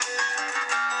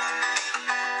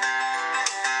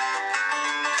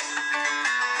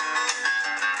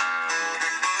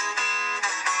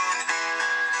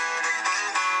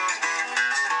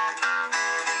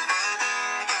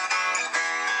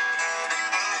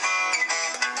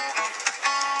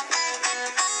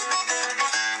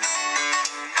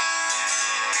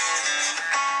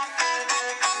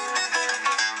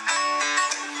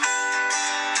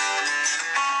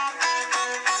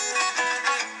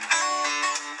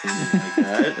Like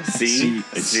that.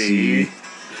 See?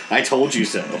 I told you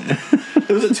so. It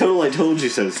was a total I told you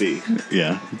so, see.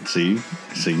 Yeah, see?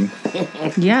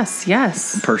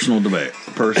 Yes. Personal debate.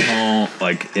 Personal,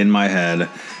 like, in my head,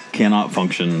 cannot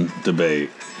function debate.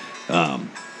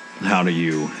 How do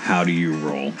you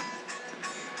roll?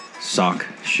 Sock,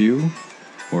 shoe?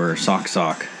 Or sock,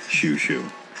 shoe?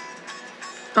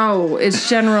 Oh, it's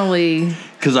generally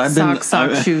Because I've been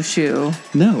sock, shoe.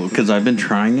 No, because I've been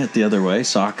trying it the other way.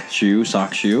 Sock, shoe,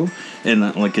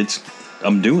 and like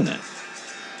I'm doing it.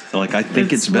 Like I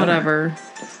think it's better. Whatever.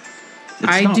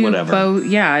 It's not do whatever. both.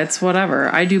 Yeah, it's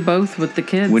whatever. I do both with the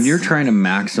kids. When you're trying to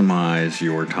maximize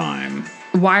your time,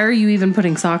 why are you even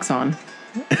putting socks on?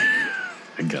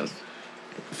 I guess.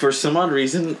 For some odd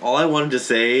reason, all I wanted to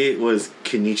say was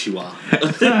konnichiwa.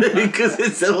 Because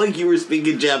it sounded like you were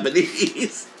speaking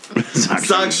Japanese.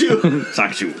 Sock shoe.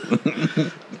 Sock shoe.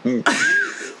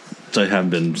 So I have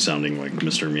been sounding like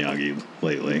Mr. Miyagi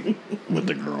lately with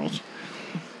the girls.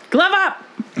 Glove up!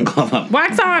 Glove up.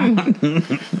 Wax on!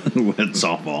 With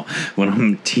softball. When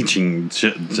I'm teaching,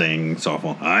 saying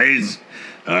softball, eyes.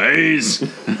 Eyes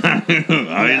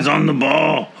on the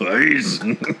ball. Eyes.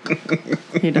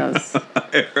 He does.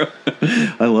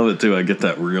 I love it too. I get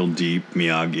that real deep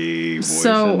Miyagi voice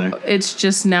in there. So it's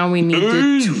just now we need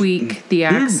to tweak the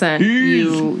accent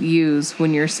you use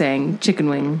when you're saying chicken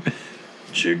wing.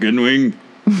 Chicken wing.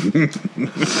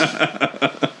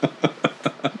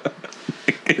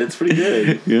 That's pretty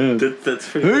good. Yeah. That's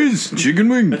pretty good. Hey, chicken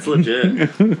wing. That's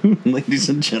legit. Ladies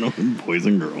and gentlemen, boys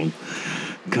and girls,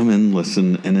 come in,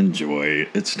 listen, and enjoy.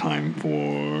 It's time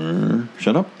for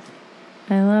Shut Up.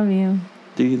 I love you.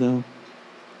 Do you though?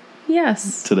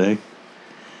 Yes. Today?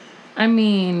 I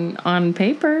mean, on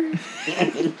paper.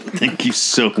 Thank you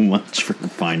so much for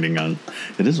finding us.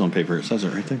 It is on paper. It says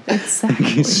it right there. Exactly.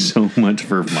 Thank you so much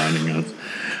for finding us,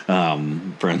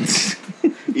 friends.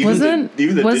 Wasn't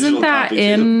that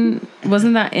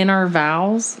in our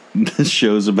vows? This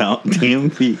show's about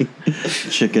DMV,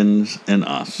 chickens, and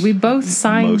us. We both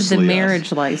signed Mostly the us.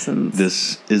 marriage license.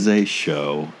 This is a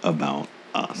show about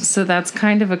us. So that's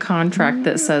kind of a contract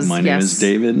that says My name yes, is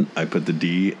David. I put the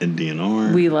D in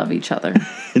DNR. we love each other.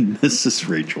 And this is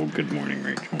Rachel. Good morning,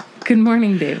 Rachel. Good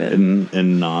morning, David.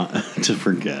 And not to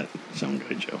forget, Sound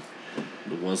Guy Joe.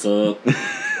 What's up?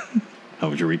 How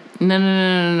was your week?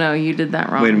 No. You did that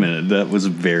wrong. Wait a minute. That was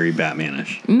very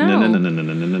Batmanish. No.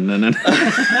 No.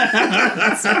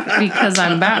 Because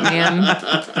I'm Batman.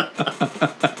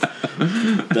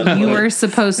 You were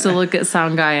supposed to look at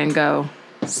Sound Guy and go,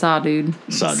 saw dude.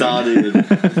 Saw dude.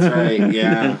 That's right,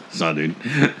 yeah. Saw dude.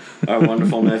 Our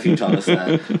wonderful nephew taught us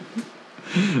that.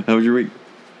 How was your week?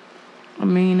 I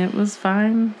mean, it was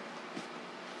fine.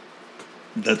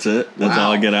 That's it? That's Wow.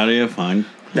 all I get out of you? Fine.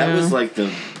 That was like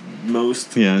the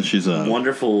most Yeah, she's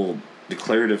wonderful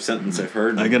declarative sentence I've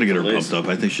heard. I gotta get her pumped up.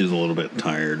 I think she's a little bit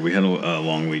tired. We had a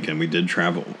long weekend. We did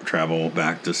travel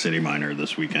back to City Minor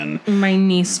this weekend. My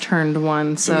niece turned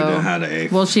one, so we had a...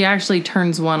 Well, she actually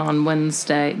turns one on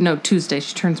Tuesday.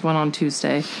 She turns one on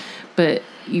Tuesday. But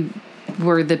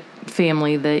we're the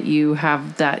family that you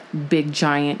have that big,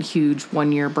 giant, huge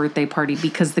 1-year birthday party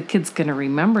because the kid's going to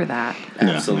remember that.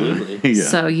 Absolutely. Yeah.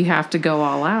 So you have to go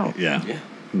all out. Yeah.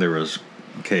 There was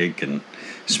cake and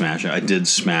smash. I did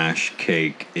smash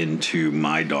cake into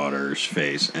my daughter's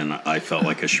face, and I felt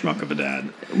like a schmuck of a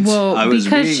dad. Well,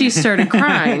 because she started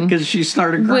crying. Because she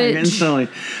started crying instantly.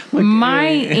 Like, my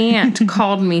aunt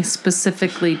called me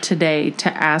specifically today to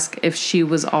ask if she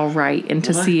was all right and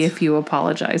to see if you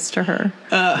apologized to her.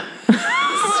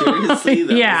 Seriously?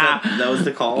 Yeah. That was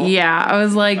the call? Yeah. I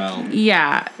was like, Wow.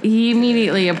 yeah. He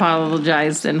immediately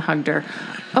apologized and hugged her.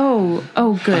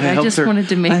 Oh, good. I just wanted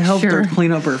to make I helped sure. her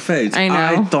clean up her face. I know.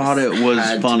 I thought it was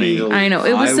Had funny. to. I know.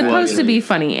 It was I supposed to wasn't. be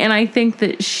funny. And I think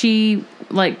that she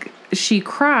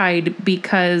cried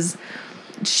because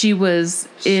she was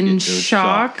in It was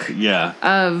shock. Yeah.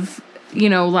 Of,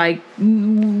 like,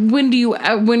 when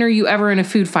are you ever in a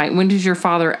food fight? When does your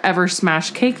father ever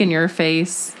smash cake in your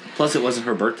face? Plus, it wasn't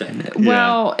her birthday.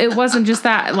 Well, it wasn't just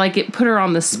that. Like, it put her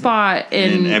on the spot,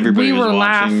 and everybody we was were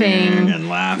watching laughing. and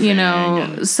laughing.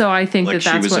 And So I think like, she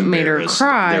that's was what made her embarrassed.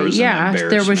 cry. There was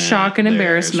There was shock and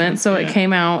embarrassment. So it yeah.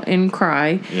 came out in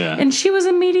cry. Yeah. And she was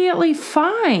immediately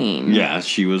fine. Yeah,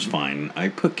 she was fine. I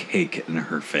put cake in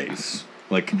her face.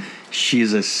 Like,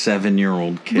 she's a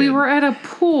 7-year-old kid. We were at a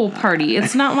pool party.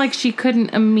 It's not like she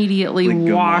couldn't immediately Like,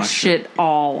 go wash it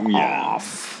all Yeah.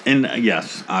 off. And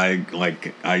yes, I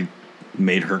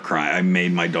made her cry. I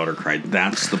made my daughter cry.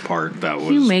 That's the part that was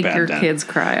You make bad your dad. kids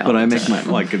cry all But I the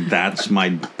make time. that's my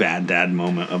bad dad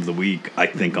moment of the week. I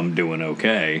think I'm doing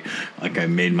okay. Like I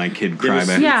made my kid There cry was-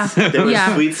 back. Yeah. There were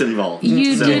Yeah. sweets involved.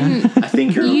 You so didn't- I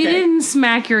think you're You okay. didn't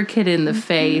smack your kid in the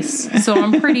face, so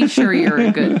I'm pretty sure you're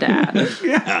a good dad.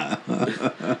 Yeah.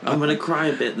 I'm gonna cry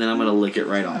a bit, and then I'm gonna lick it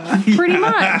right off. Pretty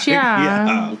much,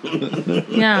 yeah.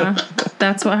 Yeah,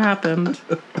 that's what happened.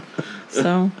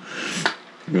 So,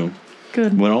 Yeah.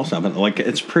 good. What else happened? Like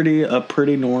it's a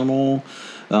pretty normal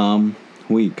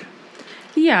week.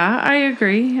 Yeah, I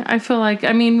agree. I feel like,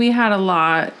 I mean, we had a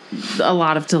lot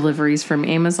of deliveries from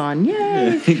Amazon.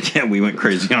 Yay! Yeah, we went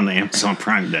crazy on the Amazon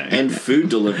Prime Day. And food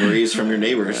deliveries from your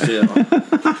neighbors too.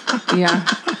 Yeah,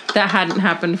 that hadn't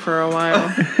happened for a while.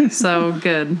 So,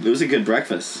 good. It was a good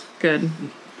breakfast. Good.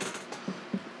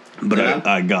 But Yeah,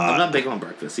 I I'm got not big on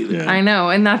breakfast either. Yeah. I know,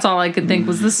 and that's all I could think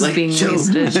was this is Like, being Joe-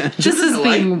 wasted. This is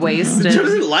being Joe wasted.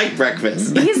 doesn't like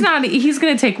breakfast. He's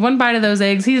going to take one bite of those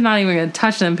eggs. He's not even going to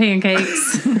touch them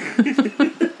pancakes.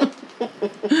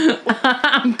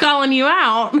 I'm calling you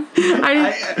out.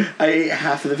 I ate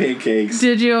half of the pancakes.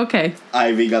 Did you? Okay.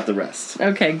 Ivy got the rest.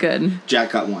 Okay, good.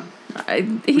 Jack got one.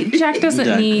 Jack doesn't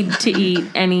Jack- need to eat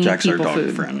any Jack's our people dog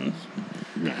food. friend.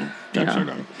 Yeah, Jack's Yeah. our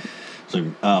dog.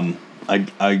 So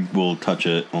I will touch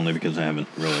it only because I haven't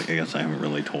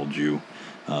really told you.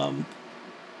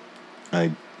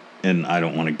 And I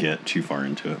don't want to get too far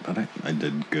into it, but I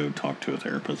did go talk to a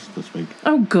therapist this week.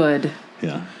 Oh, good.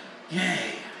 Yeah. Yay.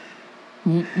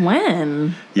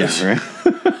 When? Yeah, right?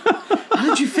 How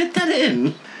did you fit that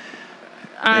in?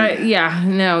 Yeah,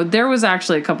 no, there was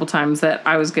actually a couple times that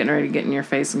I was getting ready to get in your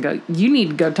face and go, you need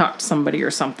to go talk to somebody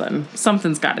or something.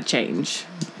 Something's got to change.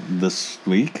 This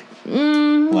week?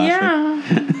 Last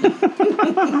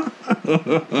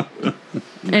Yeah.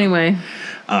 Anyway,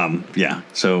 Yeah,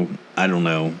 so I don't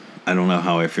know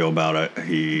how I feel about it.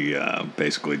 He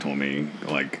basically told me,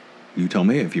 like, you tell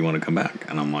me if you want to come back.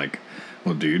 And I'm like,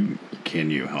 well, dude, can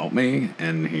you help me?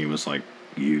 And he was like,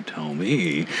 you tell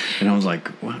me. And I was like,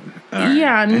 what? All right.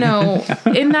 yeah, no.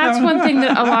 And that's one thing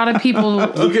that a lot of people...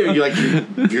 Okay, you're like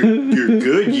you're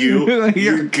good.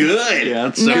 You're good. Yeah,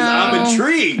 it's No. I'm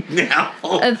intrigued now.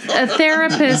 A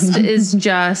therapist is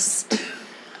just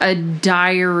a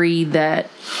diary that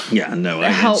Yeah, no, I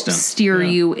helps instant- steer yeah.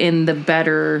 you in the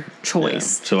better Yeah.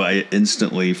 choice. So I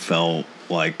instantly felt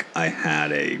like I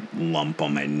had a lump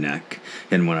on my neck,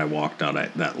 and when I walked out,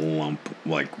 that lump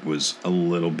like was a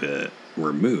little bit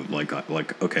removed. Like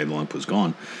okay, the lump was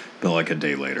gone, but like a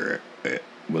day later, it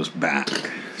was back.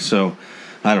 So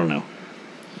I don't know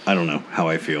how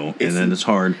I feel, and then it's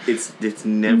hard. It's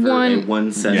never a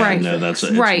one set. Yeah, Right. no, it's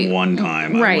Right. one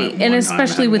time. I Right. went And one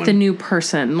especially time, with had a one- new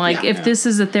person. Like, Yeah. if this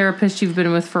is a therapist you've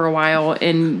been with for a while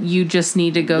and you just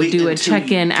need to go Wait do a until you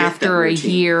check-in get that after a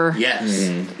routine. year. Yes.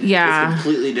 Yeah. It's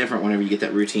completely different whenever you get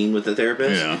that routine with the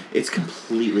therapist. Yeah. It's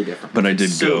completely different. But I did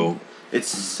So- go. It's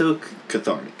so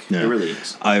cathartic. Yeah. It really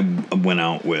is. I went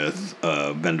out with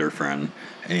a vendor friend,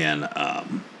 and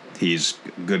he's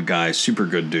a good guy, super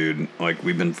good dude. Like,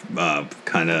 we've been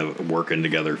kind of working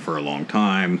together for a long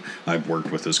time. I've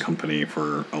worked with his company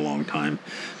for a long time.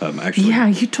 Actually, Yeah,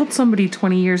 you told somebody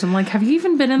 20 years. I'm like, have you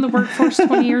even been in the workforce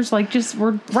 20 years? Like, just,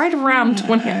 we're right around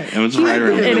 20. it was right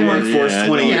around been in the Anyway. workforce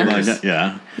 20 years. Like,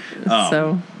 yeah.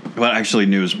 So, But I actually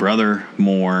knew his brother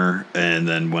more, and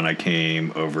then when I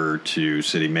came over to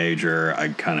City Major, I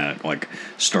kind of like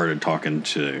started talking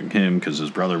to him because his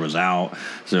brother was out.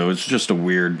 So it's just a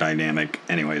weird dynamic.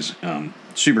 Anyways,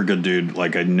 super good dude.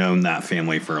 Like, I'd known that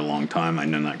family for a long time. I'd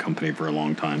known that company for a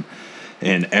long time.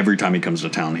 And every time he comes to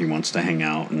town, he wants to hang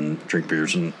out and drink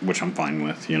beers, and which I'm fine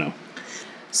with, you know.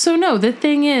 So no, the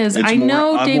thing is, It's I more- know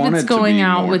I want David's it to going be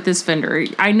out more- with this vendor.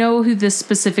 I know who this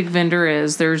specific vendor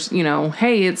is. There's,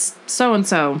 hey, it's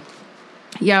so-and-so.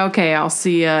 Yeah, okay, I'll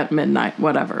see you at midnight,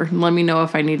 whatever. Let me know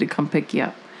if I need to come pick you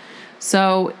up.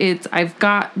 So I've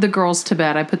got the girls to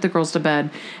bed. I put the girls to bed,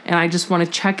 and I just want to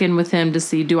check in with him to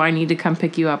see, do I need to come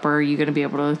pick you up, or are you going to be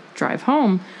able to drive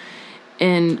home?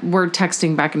 And we're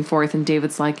texting back and forth, and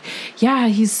David's like, yeah,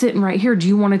 he's sitting right here. Do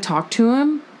you want to talk to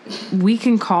him? We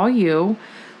can call you.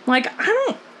 Like,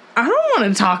 I don't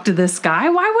want to talk to this guy.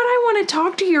 Why would I want to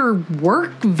talk to your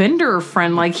work vendor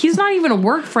friend? Like, he's not even a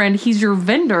work friend. He's your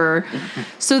vendor.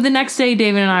 So the next day,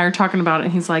 David and I are talking about it,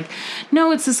 and he's like,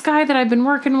 no, it's this guy that I've been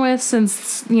working with since,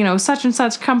 such and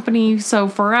such company, so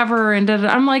forever. And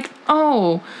da-da-da. I'm like,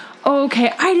 oh,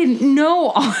 okay, I didn't know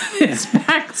all this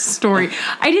backstory.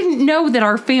 I didn't know that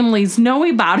our families know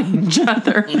about each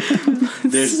other.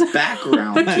 There's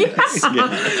background to this. So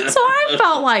I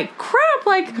felt like crap,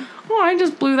 like, oh, I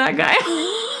just blew that guy.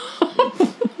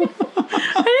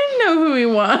 I didn't know who he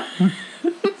was.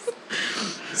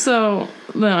 So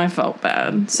then I felt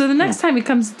bad. So the next time he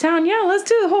comes to town, yeah, let's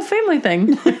do the whole family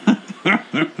thing.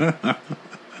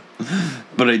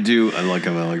 But I like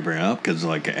to bring it up because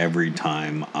like every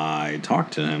time I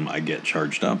talk to him, I get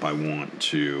charged up. I want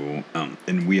to,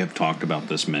 and we have talked about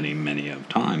this many of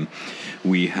time.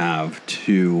 We have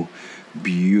 2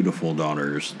 beautiful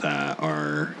daughters that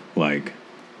are like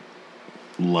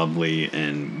lovely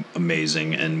and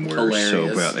amazing, and we're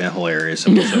hilarious.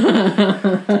 And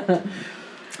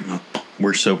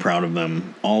we're so proud of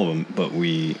them, all of them. But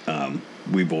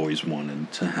we've always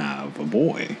wanted to have a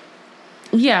boy.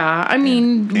 Yeah, I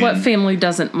mean, what family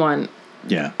doesn't want?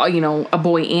 Yeah, a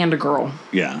boy and a girl.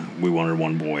 Yeah, we wanted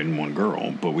 1 boy and 1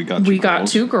 girl, but we got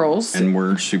 2 girls, and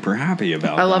we're super happy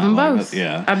about. I love them like, both.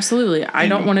 Yeah, absolutely. I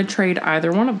don't want to trade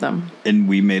either one of them. And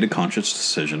we made a conscious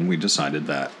decision. We decided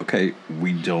that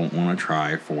we don't want to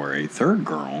try for a 3rd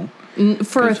girl.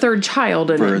 For a 3rd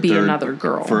child, and it'd be another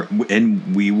girl.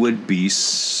 And we would be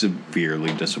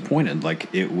severely disappointed.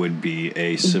 Like, it would be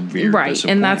a severe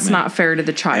disappointment. And that's not fair to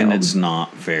the child. And it's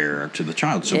not fair to the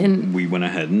child. So we went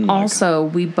ahead and... Also,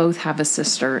 we both have a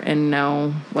sister and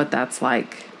know what that's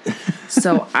like.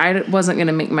 So I wasn't going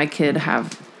to make my kid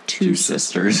have 2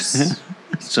 sisters.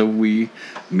 So we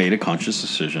made a conscious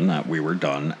decision that we were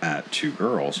done at 2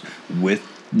 girls, with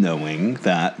knowing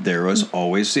that there was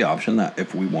always the option that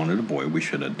if we wanted a boy, we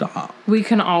should adopt. We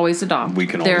can always adopt.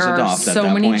 There are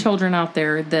so many children out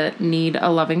there that need a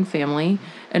loving family,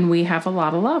 and we have a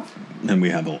lot of love. And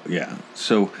we have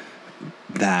so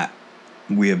that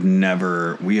we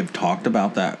have talked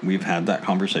about that. We've had that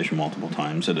conversation multiple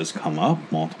times. It has come up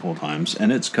multiple times,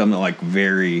 and it's come like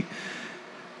very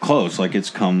close. Like, it's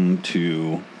come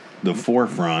to the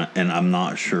forefront, and I'm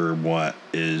not sure what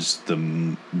is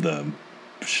the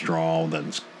straw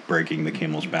that's breaking the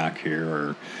camel's back here,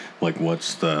 or like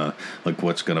what's going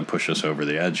to push us over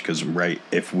the edge, because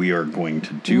if we are going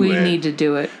to do we need to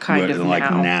do it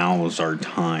now is our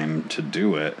time to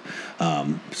do it.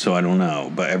 So I don't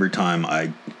know, but every time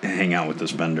I hang out with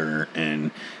this vendor and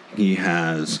he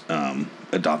has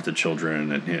adopted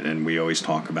children, and we always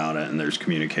talk about it, and there's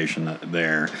communication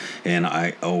there, and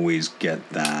I always get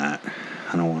that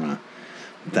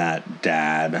that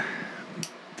dad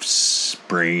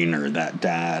brain, or that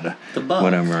dad, the bug.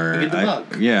 Whatever.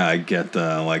 I get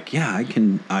the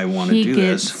I want to do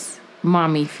this.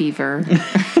 Mommy fever,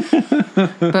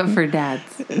 but for dads.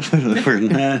 For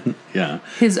dad, yeah.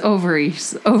 His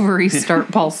ovaries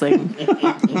start pulsing,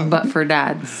 but for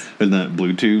dads. Isn't that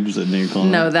blue tubes that you call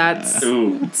No, that's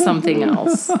something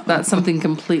else. That's something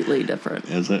completely different.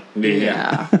 Is it?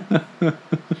 Yeah.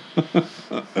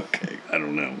 Okay, I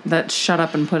don't know. That's shut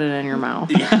up and put it in your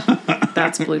mouth.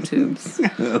 That's blue tubes.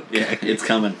 Okay. Yeah, it's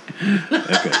coming.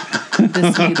 Okay.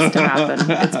 This needs to happen.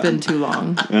 It's been too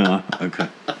long. Okay.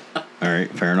 All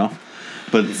right, fair enough.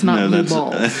 But it's not blue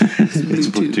balls. It's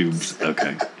blue tubes.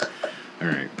 Okay. All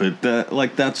right, but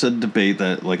that's a debate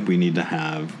that we need to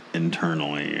have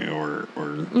internally, or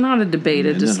not a debate,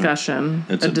 a discussion.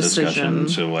 It's a discussion.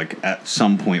 So at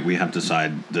some point we have to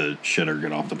decide the shit or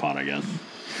get off the pot again,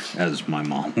 as my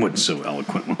mom would so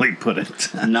eloquently put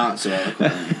it. Not so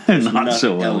eloquently. Not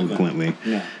so eloquently.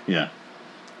 Yeah.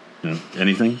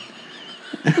 Anything?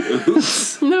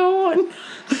 No.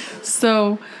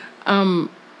 So,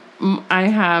 I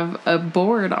have a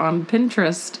board on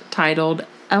Pinterest titled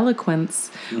Eloquence.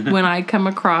 When I come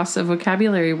across a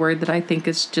vocabulary word that I think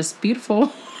is just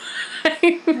beautiful,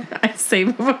 I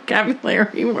save a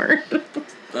vocabulary word.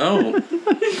 Oh.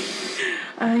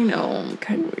 I know,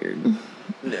 kind of weird.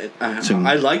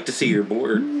 I'd like to see your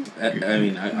board. I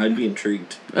mean, I'd be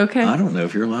intrigued. Okay. I don't know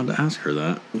if you're allowed to ask her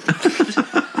that.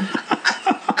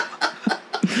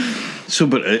 So,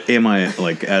 but am I,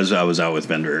 as I was out with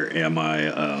vendor, am I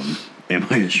a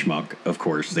schmuck? Of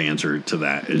course, the answer to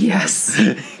that is yes.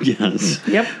 Yes.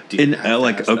 Yep. And I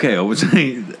was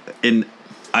saying, and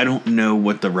I don't know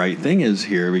what the right thing is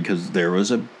here, because there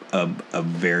was a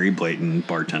very blatant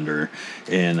bartender,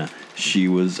 and she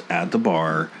was at the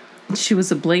bar. She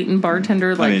was a blatant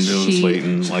bartender. She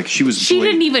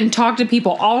didn't even talk to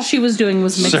people. All she was doing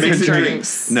was mixing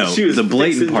drinks. No, the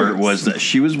blatant part was that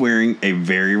she was wearing a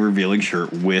very revealing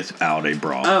shirt without a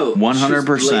bra. Oh, 100%.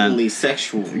 Blatantly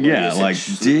sexual. Yeah,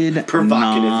 did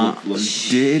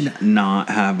not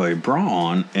have a bra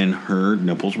on, and her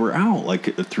nipples were out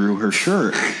through her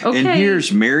shirt. Okay. And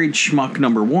here's married schmuck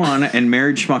number 1 and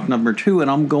married schmuck number 2, and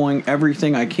I'm going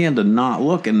everything I can to not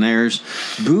look, and there's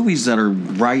boobies that are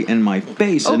right in my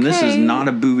face, and this is not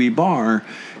a booby bar,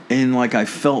 and like I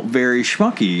felt very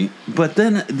schmucky. But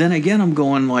then again, I'm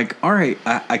going like, all right,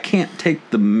 I can't take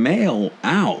the male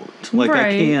out. Like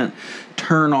I can't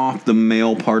turn off the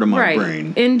male part of my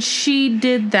brain. And she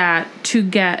did that to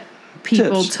get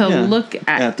people to look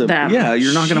at them. Yeah,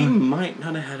 you're not gonna. She might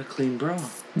not have had a clean bra.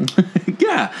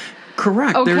 Yeah.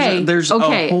 Correct. Okay. There's a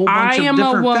whole bunch I am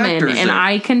of a woman, factors and there.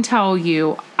 I can tell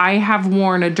you, I have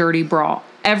worn a dirty bra.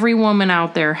 Every woman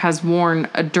out there has worn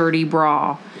a dirty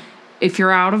bra. If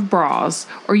you're out of bras,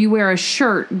 or you wear a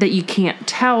shirt that you can't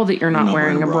tell that you're not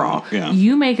wearing a bra,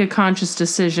 you make a conscious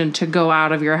decision to go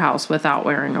out of your house without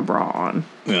wearing a bra on.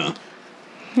 Yeah.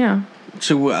 Yeah.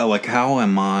 So, like, how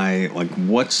am I, like,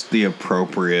 what's the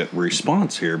appropriate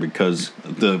response here? Because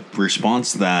the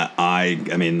response that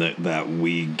that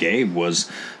we gave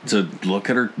was to look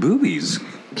at her boobies.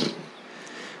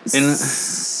 And,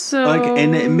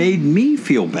 and it made me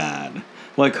feel bad.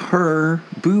 Like, her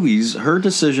boobies, her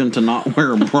decision to not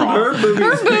wear a bra. Her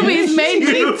boobies made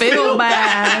me feel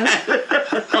bad.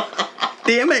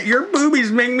 Damn it, your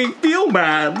boobies make me feel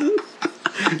bad.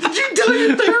 Did you tell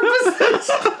your therapist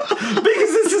this?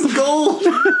 Because this is gold.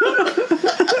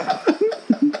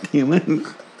 Damn it.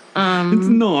 It's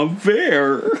not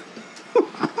fair.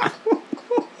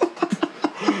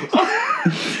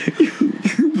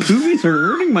 Your boobies are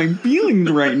hurting my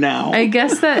feelings right now. I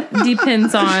guess that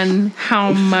depends on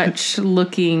how much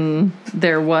looking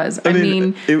there was. I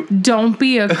mean, don't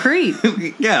be a creep.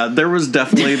 Yeah, there was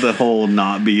definitely the whole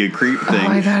not be a creep thing. Oh,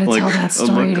 I gotta tell that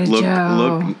story to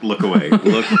Joe. Look away.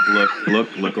 Look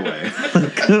away.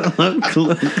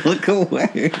 Look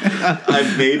away.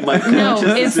 I've made my No,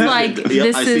 it's like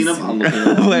this I've is. seen them. I'm looking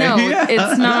No,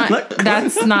 it's not.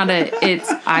 That's not it. It's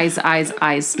eyes,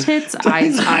 tits,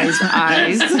 eyes.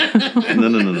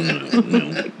 No.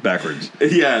 Backwards.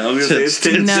 Yeah, I was gonna say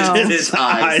it's No. tits,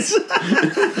 eyes.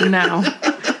 No.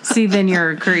 See, then you're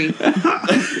a creep.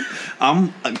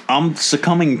 I'm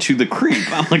succumbing to the creep.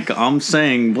 I'm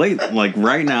saying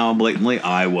right now, blatantly,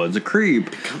 I was a creep.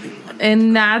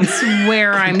 And that's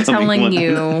where I'm telling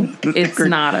you it's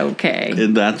not okay.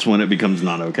 And that's when it becomes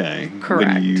not okay.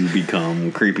 Correct. When you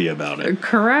become creepy about it.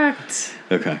 Correct.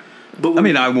 Okay. But I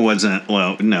mean, I wasn't.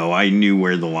 Well, no, I knew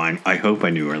where the line. I hope I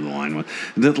knew where the line was.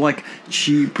 That like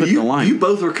she put the line. You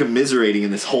both were commiserating in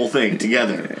this whole thing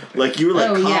together. Like you were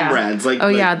like comrades. Yeah.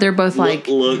 Like, they're both look.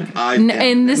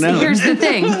 Here's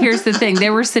the thing. They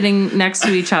were sitting next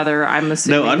to each other. I'm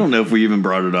assuming. No, I don't know if we even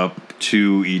brought it up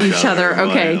to each other.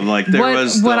 Okay. Like there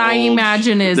was. What I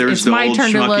imagine is it's my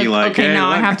turn to look. Like, okay, hey, now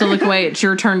I have to look away. It's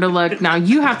your turn to look. Now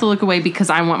you have to look away because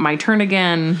I want my turn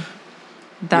again.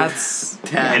 That's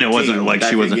and it wasn't like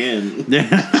she wasn't. Again.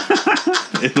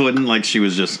 It wasn't like she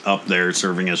was just up there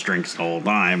serving us drinks the whole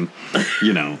time.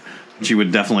 You know, she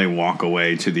would definitely walk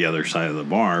away to the other side of the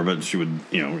bar, but she would,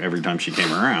 every time she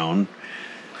came around.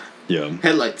 Yeah.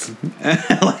 Headlights.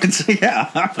 Yeah.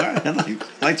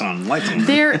 Lights on.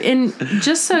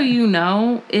 Just so you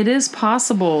know, it is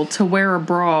possible to wear a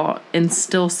bra and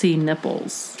still see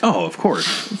nipples. Oh, of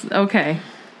course. Okay.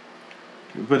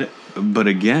 But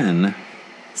again,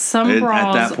 some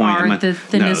bras at that point, are the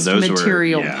thinnest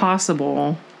material were,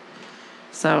 possible.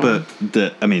 So, but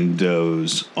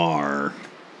those are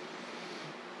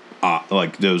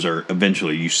those are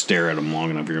eventually you stare at them long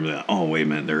enough, you're gonna be like, oh wait a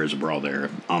minute, there is a bra there.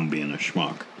 I'm being a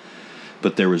schmuck.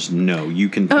 But there was you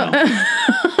can tell.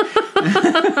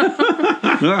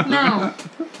 No,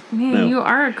 you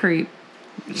are a creep.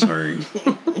 Sorry.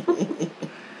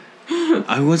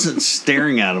 I wasn't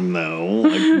staring at him though,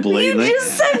 like blatantly. You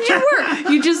just said you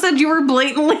were. You just said you were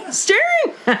blatantly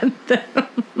staring at them.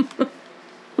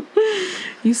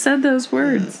 You said those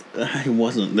words. I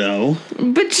wasn't though.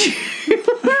 But you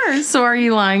were. So are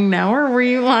you lying now, or were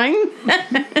you lying?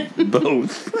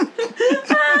 Both.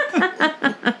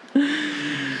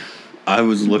 I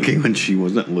was looking when she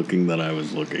wasn't looking that I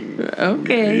was looking.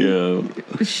 Okay. Yeah.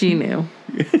 She knew.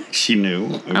 She knew.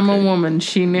 Okay. I'm a woman.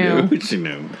 She knew. She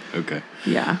knew. Okay.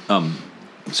 Yeah.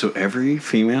 So every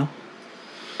female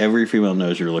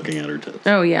knows you're looking at her tits.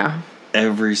 Oh yeah.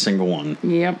 Every single one.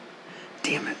 Yep.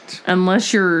 Damn it.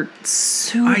 Unless you're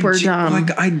super dumb.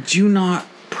 I do not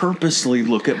purposely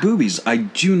look at boobies. I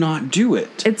do not do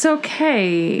it. It's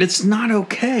okay. It's not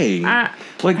okay.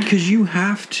 Because you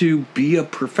have to be a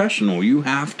professional. You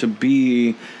have to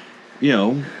be,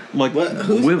 who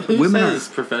women says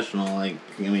professional? Like,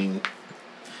 I mean,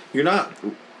 you're not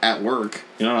at work.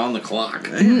 You're not on the clock.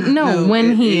 No,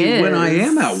 when he is. When I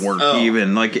am at work,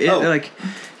 even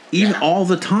even all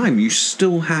the time, you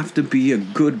still have to be a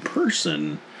good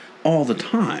person all the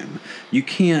time. You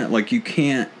can't,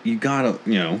 you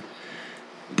gotta,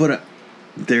 but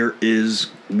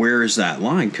where is that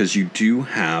line? Because you do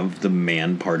have the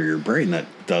man part of your brain that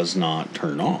does not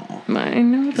turn off. I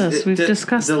know this. We've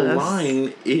discussed the this. The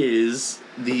line is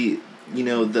the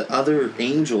other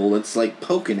angel that's like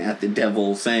poking at the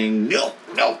devil, saying, "No,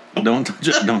 don't touch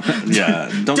it.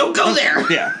 Don't go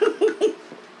there." Yeah,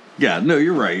 yeah. No,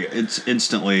 you're right. It's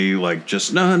instantly like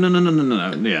just no.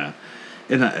 Yeah,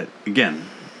 and again,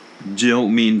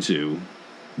 don't mean to,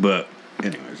 but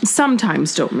anyways,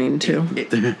 Sometimes don't mean to.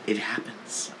 It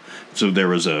happens.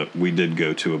 So we did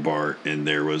go to a bar, and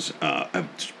there was a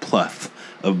plethora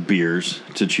of beers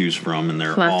to choose from, and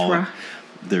there's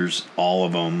all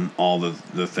of them, all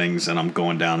the things, and I'm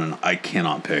going down, and I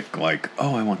cannot pick, like,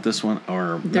 oh, I want this one,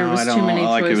 or There no, was I don't. too many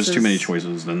It was too many choices.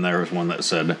 choices. Then there was one that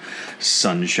said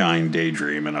Sunshine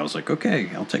Daydream, and I was like, okay,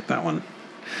 I'll take that one.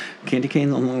 Candy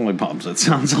canes and lollipops. That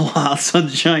sounds a lot.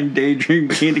 Sunshine Daydream,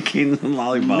 candy canes and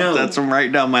lollipops. No. That's right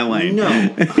down my lane. No.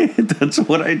 That's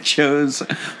what I chose.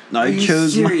 Are you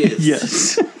serious?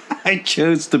 Yes. I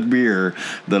chose the beer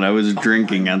that I was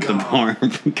drinking at the bar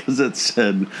because it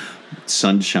said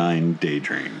Sunshine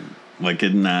Daydream. Like,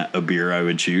 isn't that a beer I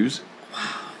would choose?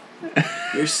 Wow.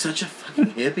 You're such a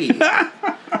fucking hippie.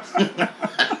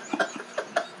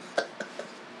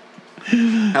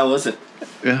 How was it?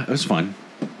 Yeah, it was fun.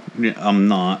 Yeah,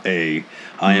 I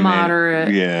am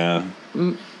Moderate. Yeah.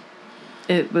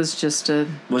 It was just a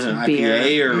Was it an beer.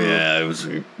 IPA or? Yeah, it was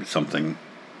something.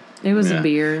 It was Yeah. a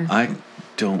beer. I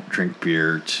don't drink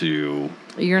beer to...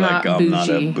 You're not I'm not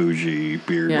a bougie. bougie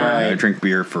beer Yeah. guy. I Right. drink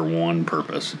beer for one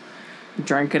purpose.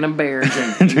 Drinking a beer.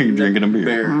 Drinking a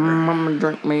beer. I'm gonna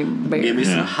drink me a beer. Give me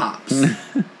some Yeah. hops.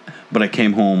 But I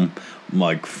came home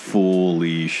like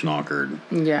fully schnockered.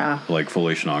 Yeah. Like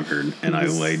fully schnockered. And I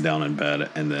laid down in bed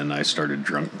and then I started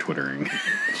drunk twittering.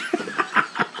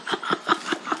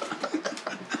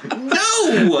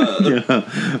 No!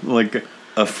 Like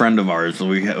a friend of ours.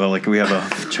 We have a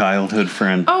childhood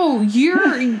friend. Oh,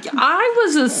 I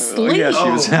was asleep. Yeah, she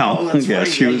was out. That's Yeah, right.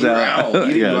 she was you were out. You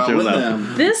didn't Yeah, go out she was with out.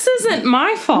 them. This isn't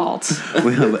my fault.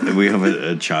 We have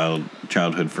a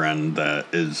childhood friend that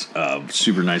is a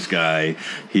super nice guy.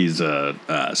 He's a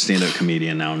stand-up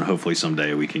comedian now, and hopefully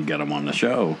someday we can get him on the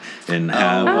show and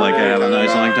have have a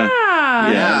nice long time.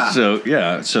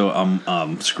 Yeah. So I'm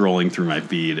scrolling through my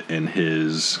feed, and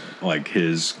his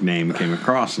name came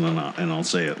across, and then I'll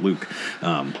say it, Luke.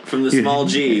 From the small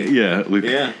G. Yeah, Luke.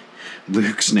 Yeah.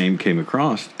 Luke's name came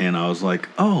across, and I was like,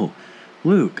 "Oh,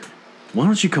 Luke, why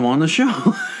don't you come on the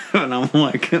show?" And I'm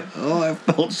like, "Oh, I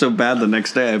felt so bad." The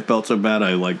next day, I felt so bad.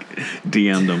 I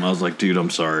DM'd him. I was like, "Dude, I'm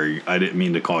sorry. I didn't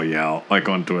mean to call you out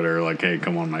on Twitter. Hey,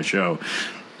 come on my show,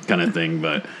 kind of thing."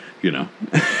 But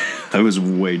I was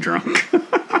way drunk.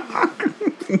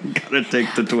 Gotta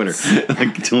take the Twitter.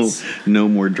 No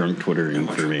more drunk Twittering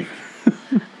for me.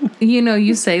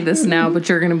 You say this now, but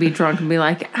you're gonna be drunk and be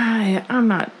like, I'm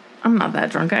not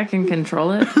that drunk. I can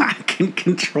control it. I can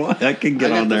control it. I can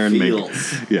get I got on there the and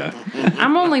feels. make. Yeah.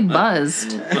 I'm only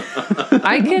buzzed.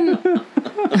 I can.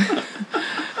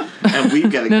 And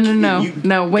we've got a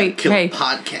No, wait, kill hey.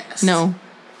 podcast. No.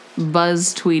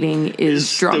 Buzz tweeting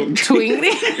is drunk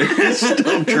tweeting.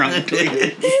 Still drunk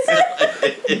tweeting.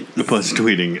 Buzz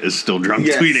tweeting is still drunk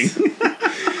Yes. tweeting.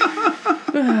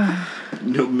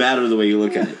 No matter the way you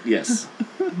look at it, yes.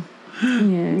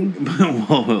 Yeah.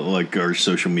 Well, our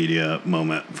social media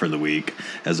moment for the week,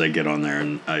 as I get on there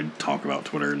and I talk about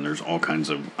Twitter, and there's all kinds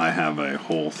of. I have a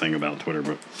whole thing about Twitter,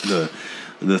 but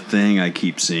the thing I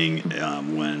keep seeing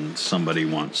when somebody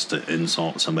wants to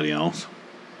insult somebody else,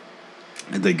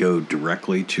 they go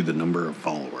directly to the number of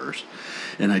followers,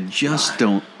 and I just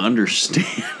don't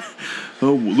understand.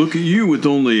 Oh, look at you with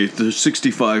only the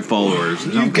 65 followers.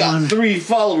 You got 3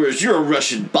 followers. You're a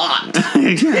Russian bot.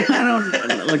 I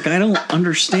don't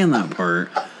understand that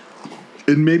part.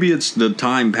 And maybe it's the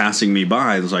time passing me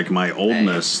by. It's my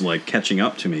oldness catching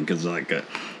up to me, because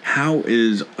how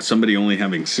is somebody only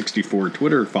having 64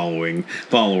 Twitter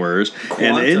followers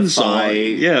and insult?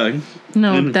 Yeah.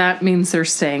 No, that means they're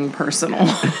staying personal.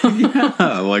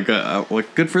 Yeah,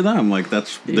 good for them.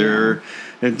 That's their.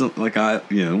 It's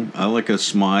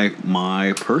I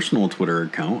my personal Twitter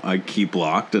account. I keep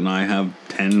locked, and I have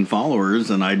 10 followers,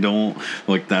 and I don't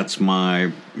that's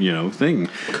my thing.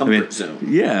 Comfort zone.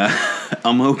 Yeah,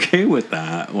 I'm okay with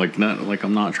that.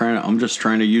 I'm just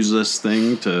trying to use this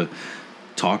thing to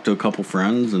talk to a couple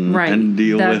friends and Right. and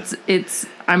deal with.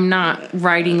 I'm not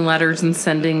writing letters and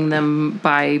sending them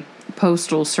by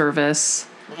postal service.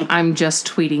 I'm just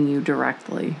tweeting you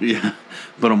directly. Yeah,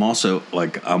 but I'm also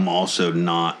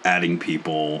not adding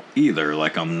people either.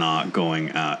 I'm not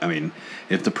going.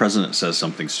 If the president says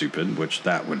something stupid, which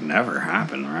that would never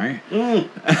happen, right?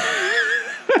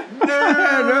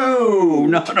 No,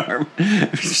 not our.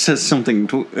 He says something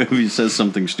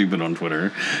stupid on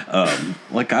Twitter.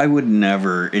 Like I would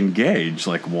never engage.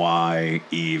 Like why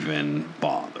even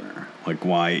bother? Like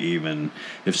why even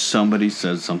if somebody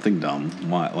says something dumb?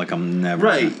 Why? Like I'm never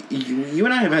right. You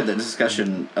and I have had that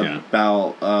discussion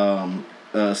about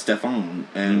Stefan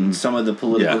and some of the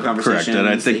political conversations. Correct. And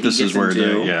I think this is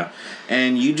where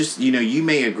And you just you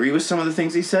may agree with some of the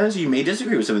things he says. You may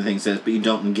disagree with some of the things he says, but you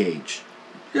don't engage.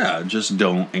 Yeah, just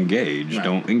don't engage. Right.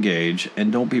 Don't engage,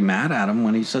 and don't be mad at him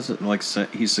when he says it. Like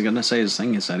he's going to say his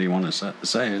thing. He said he wanted to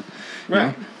say it.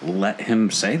 Right. Let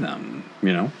him say them.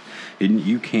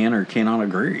 You can or cannot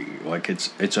agree. Like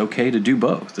it's okay to do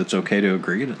both. It's okay to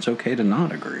agree, and it's okay to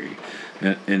not agree,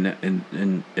 and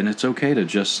it's okay to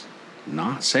just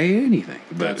not say anything.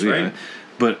 But, that's right.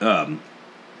 But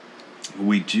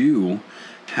we do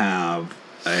have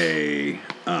a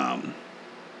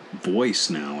voice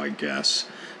now, I guess.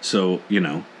 So,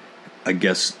 I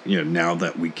guess, now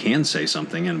that we can say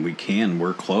something and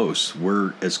we're close.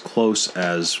 We're as close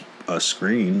as a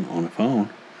screen on a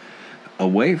phone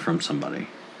away from somebody.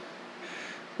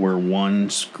 We're one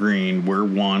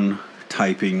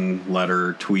typing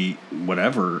letter, tweet,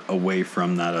 whatever, away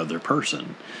from that other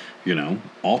person,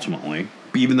 ultimately.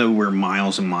 Even though we're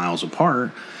miles and miles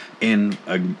apart, and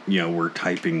we're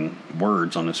typing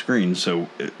words on a screen, so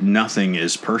nothing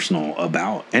is personal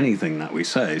about anything that we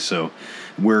say. So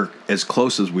we're as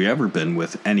close as we ever been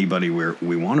with anybody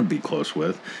we want to be close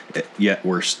with, yet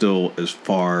we're still as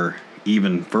far,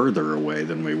 even further away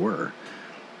than we were.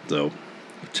 So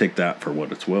take that for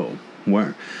what it's will.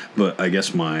 But I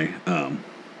guess my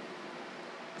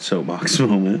soapbox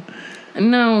moment.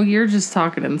 No, you're just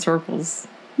talking in circles.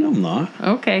 No, I'm not.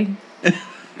 Okay.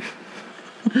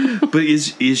 But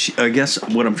is I guess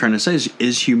what I'm trying to say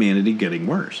is humanity getting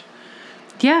worse?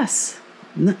 Yes.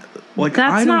 No,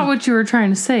 that's not what you were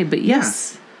trying to say, but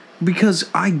yes. Yeah, because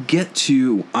I get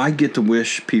to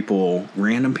wish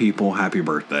random people happy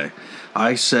birthday.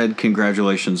 I said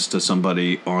congratulations to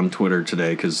somebody on Twitter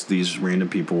today because these random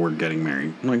people were getting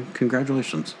married. I'm like,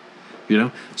 congratulations.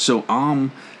 So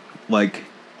I'm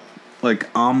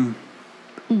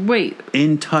Wait.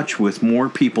 in touch with more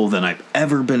people than I've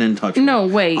ever been in touch with. No,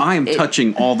 wait. I am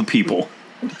touching all the people.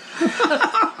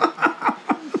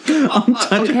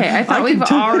 Okay, I thought we've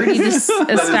already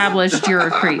established you're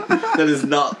a creep. That is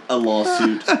not a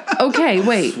lawsuit. Okay,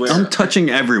 wait. I'm touching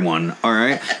everyone, all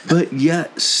right? But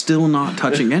yet still not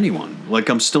touching anyone. Like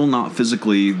I'm still not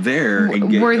physically there.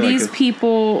 Were these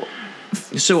people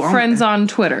friends on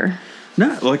Twitter?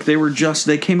 No, like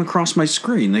they came across my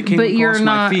screen. They came across my feed. But you're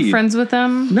not friends with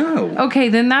them? No. Okay,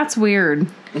 then that's weird.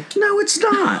 No, it's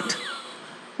not.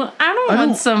 I don't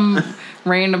want some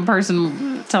random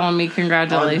person telling me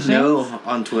congratulations.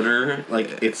 On Twitter,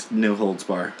 it's no holds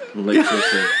bar.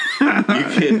 Seriously.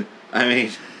 You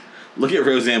can, look at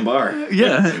Roseanne Barr.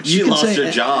 Yeah. She lost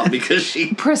her job because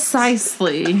she...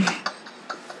 Precisely.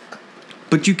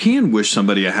 But you can wish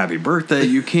somebody a happy birthday.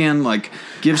 You can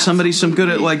give somebody some good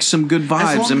vibes.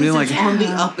 As long as it's on the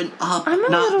up and up. I'm a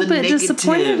little bit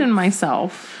disappointed in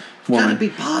myself. Gotta be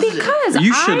positive. Because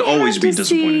you should always be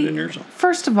disappointed in yourself.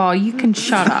 First of all, you can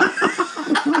shut up.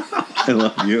 I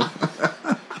love you.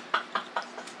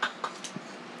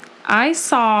 I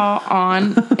saw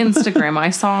on Instagram, I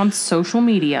saw on social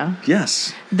media.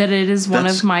 Yes. That it is one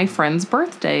of my friends'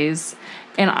 birthdays.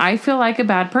 And I feel like a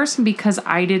bad person because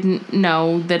I didn't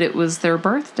know that it was their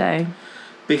birthday.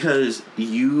 Because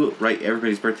you write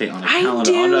everybody's birthday on a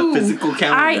calendar, on a physical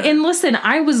calendar. And listen,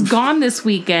 I was gone this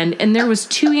weekend, and there was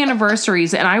 2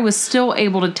 anniversaries, and I was still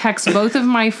able to text both of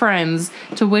my friends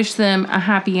to wish them a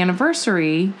happy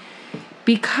anniversary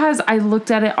because I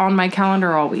looked at it on my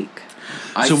calendar all week.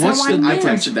 I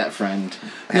texted that friend.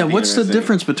 What's the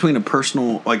difference between a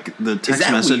personal, the text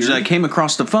message that came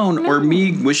across the phone or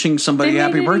me wishing somebody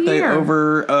happy birthday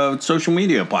over a social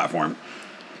media platform?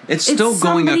 It's still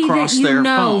going across their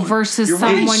phone versus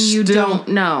someone you don't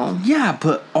know. Yeah,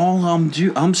 but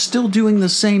I'm still doing the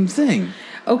same thing.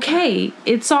 Okay,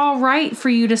 it's all right for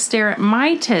you to stare at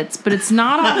my tits, but it's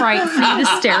not all right for you to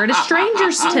stare at a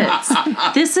stranger's tits.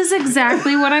 This is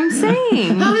exactly what I'm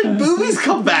saying. How did boobies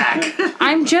come back?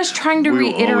 I'm just trying to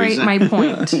reiterate my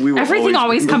point. Everything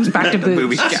always comes back to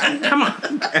boobs. Come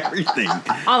on. Everything.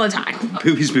 All the time.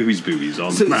 Boobies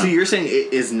all the time. So you're saying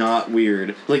it is not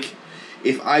weird.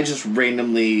 If I just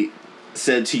randomly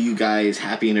said to you guys,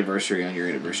 happy anniversary on your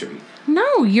anniversary.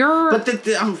 No, you're... But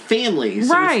I'm family,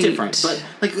 so right. It's different. But,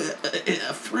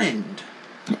 a friend.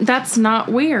 That's not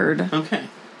weird. Okay.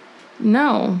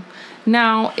 No.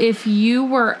 Now, if you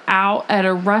were out at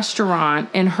a restaurant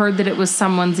and heard that it was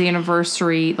someone's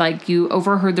anniversary, like you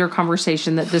overheard their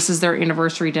conversation that this is their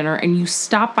anniversary dinner, and you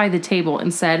stopped by the table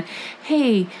and said,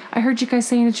 "Hey, I heard you guys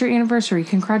saying it's your anniversary.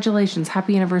 Congratulations.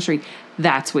 Happy anniversary."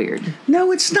 That's weird.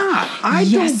 No, it's not.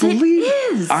 Yes, don't believe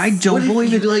it is. I don't What if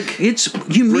believe you, it. like, It's Bring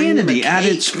them humanity a at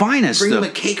cake. its finest. Bring them though.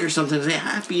 a cake or something and say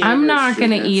happy anniversary. I'm not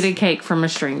going to That's- eat a cake from a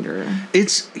stranger.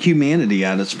 It's humanity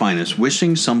at its finest.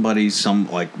 Wishing somebody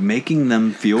making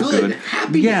them feel good.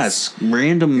 Happiness. Yes,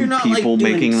 random You're not people like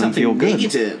doing making them something feel good.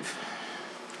 negative.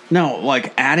 No,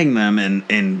 like adding them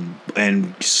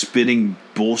and spitting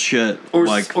bullshit Or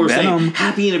venom. saying,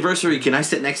 happy anniversary, can I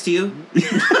sit next to you?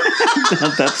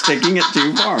 That's taking it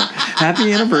too far.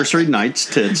 Happy anniversary, Knight's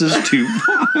tits is too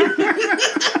far.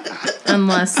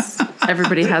 Unless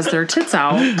everybody has their tits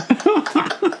out.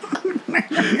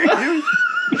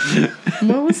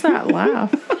 What was that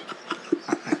laugh?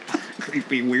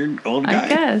 Creepy, weird old guy. I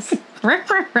guess.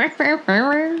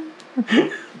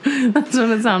 That's what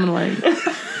it sounded like.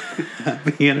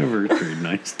 Happy anniversary,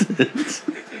 Knight's tits.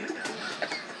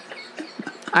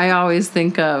 I always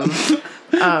think of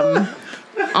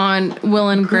on Will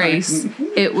and Grace,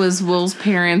 it was Will's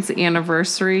parents'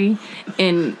 anniversary,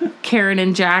 and Karen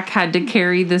and Jack had to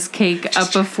carry this cake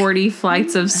up a 40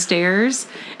 flights of stairs,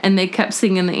 and they kept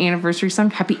singing the anniversary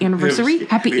song, Happy Anniversary,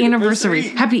 Happy Anniversary,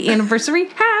 Happy Anniversary,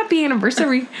 Happy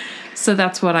Anniversary. So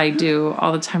that's what I do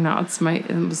all the time now. It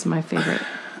was my favorite.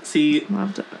 See,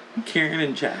 Loved it. Karen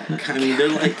and Jack, I mean, they're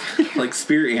like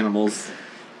spirit animals.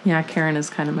 Yeah, Karen is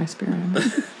kind of my spirit animal.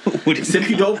 Except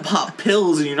you don't pop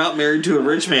pills and you're not married to a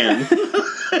rich man.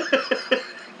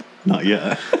 Not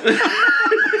yet.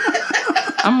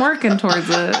 I'm working towards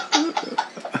it.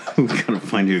 We gotta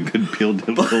find you a good pill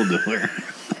dealer.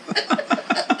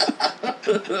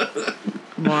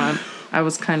 Well, I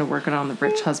was kind of working on the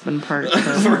rich husband part. So.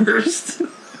 First.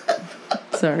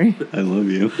 Sorry. I love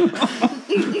you.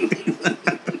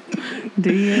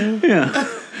 Do you? Yeah.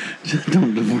 Just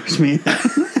don't divorce me.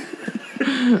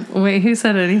 Wait, who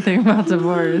said anything about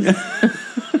divorce?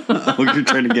 Oh, you're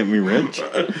trying to get me rich?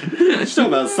 It's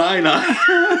talking about Sinai.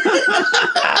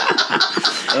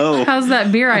 Oh. How's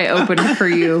that beer I opened for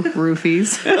you,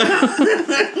 Roofies?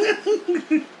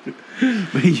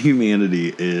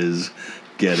 Humanity is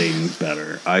getting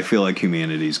better. I feel like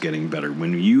humanity is getting better.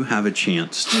 When you have a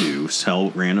chance to sell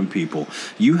random people,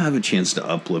 you have a chance to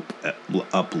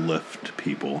uplift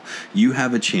people. You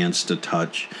have a chance to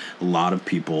touch a lot of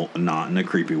people, not in a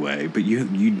creepy way, but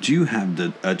you do have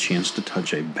a chance to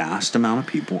touch a vast amount of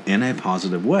people in a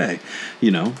positive way,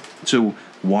 So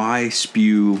why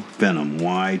spew venom?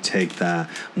 Why take that?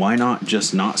 Why not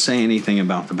just not say anything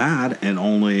about the bad and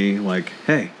only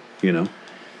hey,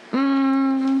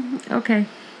 Okay.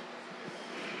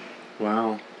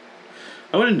 Wow.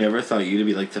 I would have never thought you to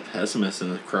be like the pessimist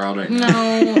in the crowd right now.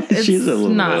 No, it's She's a little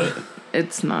not. bit.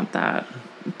 It's not that.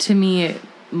 To me,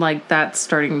 that's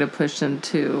starting to push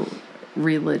into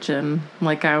religion.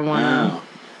 I want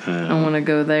to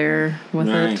go there with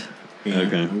Right. it. Yeah,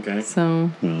 Okay. Okay. So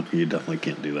Well, you definitely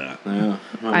can't do that. Yeah.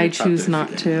 I choose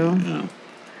not to. No.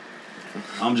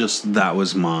 That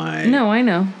was my No, I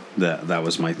know. that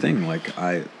was my thing.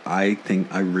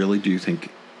 I really do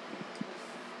think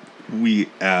we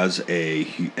as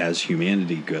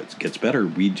humanity gets better,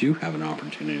 we do have an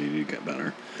opportunity to get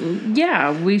better.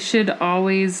 Yeah, we should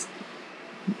always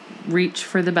reach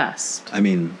for the best. I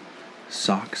mean,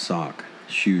 sock,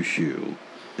 shoe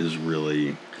is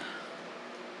really.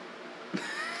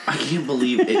 I can't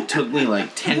believe it took me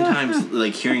 10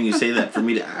 times hearing you say that for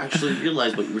me to actually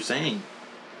realize what you were saying.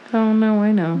 Oh, no,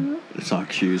 I know.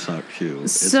 Sock, shoe.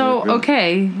 So,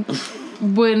 okay,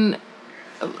 when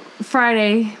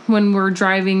Friday, when we're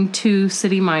driving to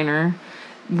City Minor,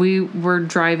 we were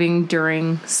driving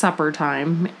during supper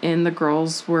time, and the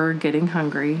girls were getting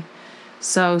hungry.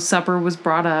 So supper was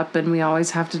brought up, and we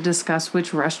always have to discuss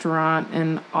which restaurant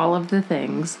and all of the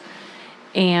things.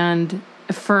 And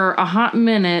for a hot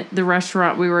minute, the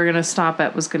restaurant we were going to stop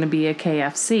at was going to be a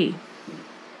KFC.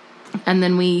 And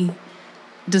then we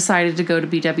decided to go to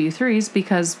BW3's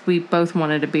because we both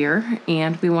wanted a beer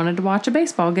and we wanted to watch a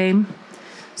baseball game.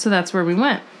 So that's where we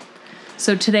went.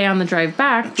 So today on the drive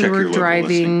back, we were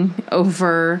driving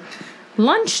over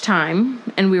lunchtime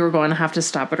and we were going to have to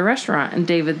stop at a restaurant. And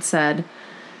David said,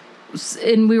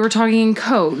 and we were talking in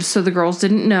code, so the girls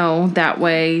didn't know. That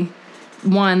way,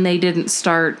 one, they didn't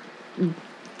start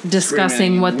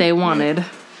discussing what they wanted.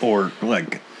 Or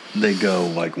they go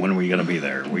when are we gonna be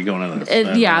there? Are we going to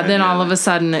the then all of a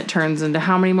sudden it turns into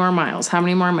how many more miles, how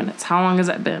many more minutes, how long has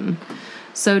it been?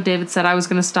 So David said I was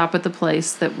going to stop at the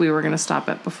place that we were going to stop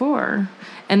at before.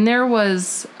 And there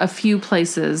was a few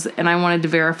places, and I wanted to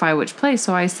verify which place.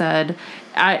 So I said,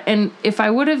 and if I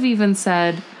would have even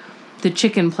said the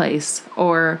chicken place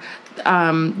or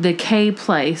the K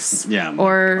place. Yeah.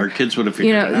 Or our kids would have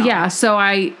figured it out. Yeah. So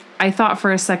I thought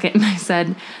for a second and I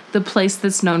said, the place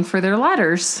that's known for their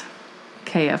letters,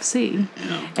 KFC.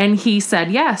 Yeah. And he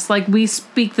said, yes, like we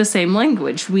speak the same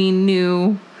language. We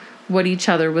knew what each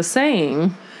other was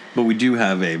saying. But we do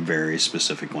have a very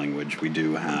specific language. We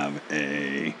do have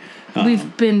a...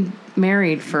 We've been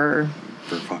married for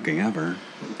fucking ever.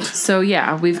 So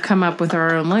yeah, we've come up with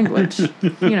our own language.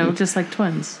 Just like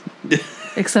twins.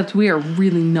 Except we are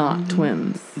really not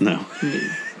twins. No.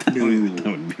 That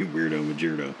would be weirdo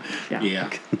majordo. Yeah.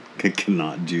 I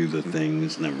cannot do the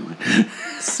things. Never mind.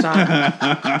 Stop.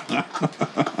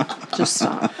 Just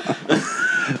stop.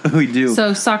 We do.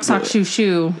 So sock, shoe,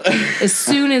 shoe. As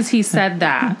soon as he said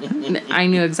that, I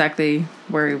knew exactly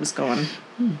where he was going.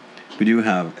 We do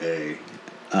have a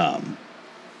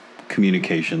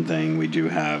communication thing. We do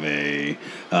have a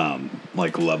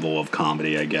level of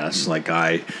comedy, I guess.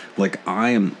 I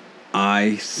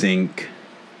think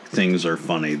things are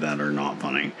funny that are not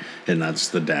funny, and that's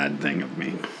the dad thing of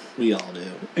me. We all do.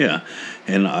 Yeah,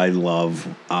 and I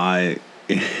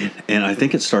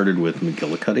think it started with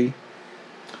McGillicuddy.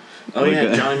 Oh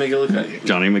yeah, Johnny McGillicuddy.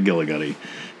 Johnny McGillicuddy.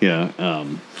 Yeah.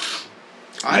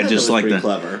 I just like that.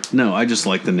 Clever. No, I just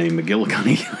like the name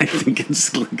McGillicuddy. I think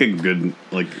it's like a good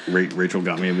Rachel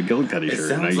got me a McGillicuddy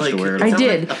shirt, and I used to wear it. I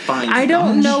did. I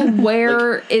don't know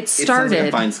where it started. It sounds like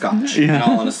a fine scotch. In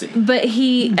all honesty. But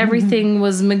everything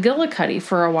was McGillicuddy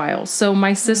for a while. So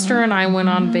my sister and I went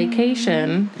on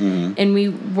vacation, and we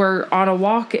were on a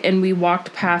walk, and we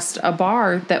walked past a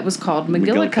bar that was called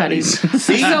McGillicuddy's.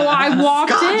 So I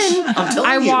walked in.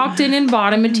 I walked in and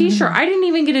bought him a T-shirt. I didn't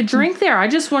even get a drink there. I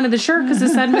just wanted the shirt because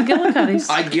it said McGillicuddy's.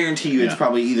 I guarantee you it's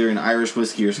probably either an Irish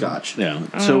whiskey or scotch. Yeah.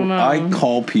 So I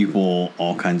call people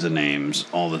all kinds of names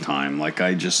all the time. Like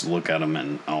I just look at them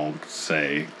and I'll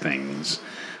say things,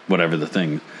 whatever the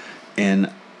thing. And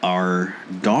our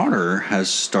daughter has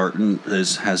started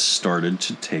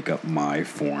to take up my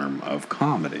form of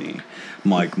comedy.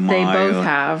 Like they both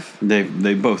have.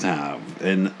 They both have.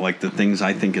 And like the things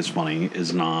I think is funny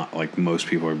is not like most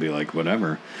people would be like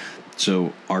whatever.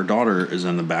 So our daughter is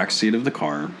in the back seat of the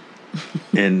car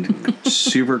and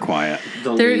super quiet.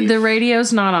 The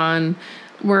radio's not on.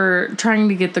 We're trying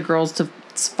to get the girls to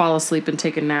fall asleep and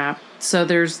take a nap. So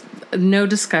there's no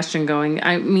discussion going.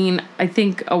 I mean, I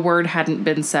think a word hadn't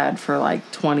been said for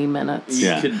like 20 minutes.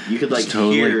 You could like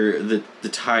hear the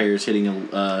tires hitting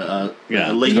a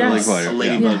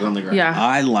ladybug on the ground.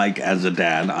 Yeah. As a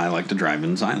dad, I like to drive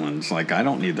in silence. Like I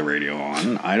don't need the radio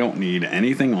on. I don't need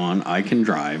anything on. I can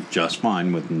drive just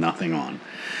fine with nothing on.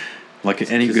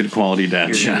 Like any good quality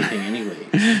dad should.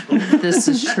 This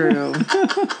is true.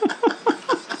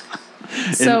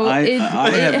 So I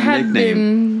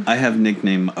have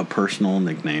nicknamed a personal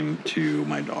nickname to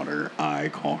my daughter. I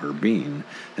call her Bean,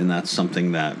 and that's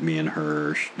something that me and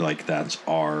her that's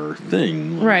our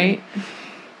thing, right?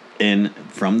 And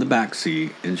from the back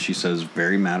seat, and she says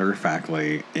very matter of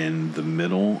factly, in the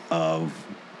middle of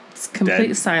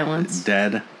complete silence,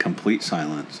 Dad,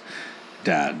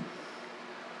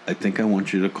 I think I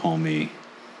want you to call me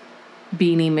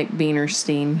Beanie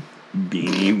McBeanerstein.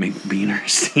 Beanie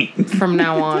McBeanerstein. From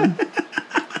now on.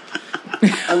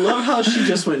 I love how she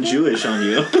just went Jewish on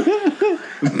you.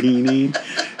 Beanie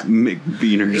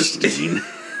McBeanerstein.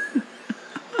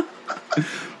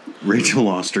 Rachel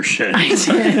lost her shit. I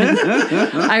did.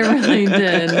 I really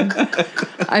did.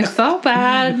 I felt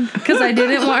bad because I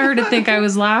didn't want her to think I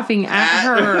was laughing at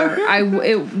her.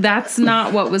 That's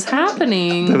not what was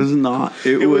happening. That was not.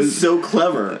 It was so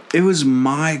clever. It was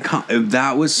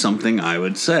that was something I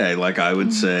would say. Like I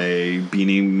would say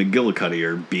Beanie McGillicuddy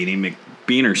or Beanie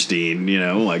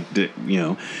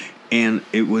McBeanerstein, and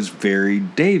it was very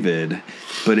David,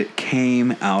 but it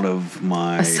came out of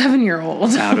a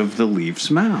 7-year-old out of the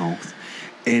Leaf's mouth,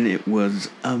 and it was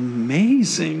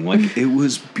amazing. Like it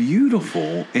was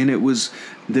beautiful, and it was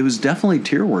definitely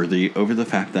tear-worthy over the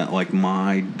fact that like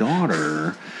my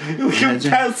daughter you're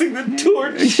passing the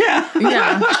torch. Yeah.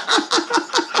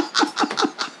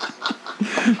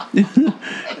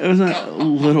 It was a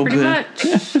little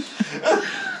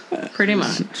Pretty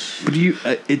much. But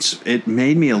it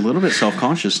made me a little bit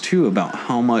self-conscious too about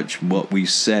how much what we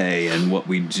say and what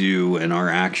we do and our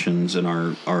actions and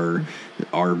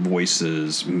our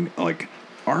voices, like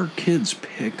our kids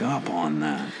pick up on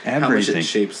that. Everything. How much it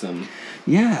shapes them.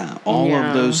 Yeah, all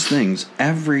of those things.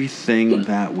 Everything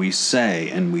that we say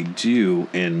and we do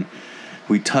and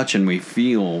we touch and we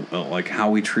feel, like how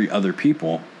we treat other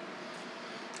people.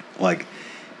 Like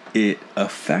it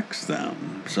affects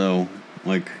them. So,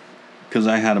 like, because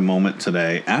I had a moment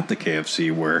today at the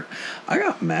KFC where I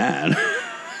got mad.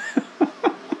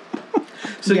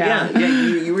 So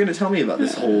you were going to tell me about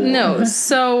this whole... No,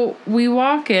 so we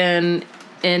walk in,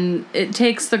 and it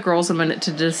takes the girls a minute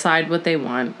to decide what they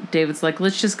want. David's like,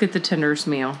 let's just get the tenders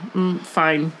meal.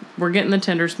 Fine. We're getting the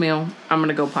tenders meal. I'm going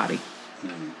to go potty.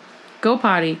 Go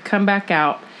potty, come back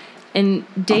out. And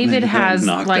David has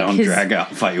like his drag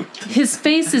out fight. His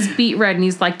face is beet red, and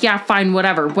he's like, yeah, fine,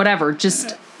 whatever.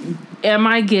 Just, am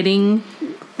I getting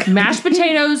mashed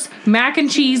potatoes, mac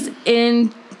and cheese,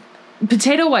 and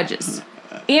potato wedges?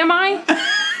 Am I?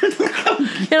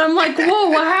 And I'm like, whoa,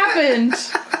 what happened?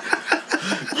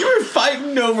 You were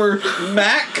fighting over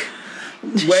mac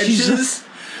wedges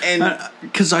and...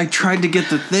 Because I tried to get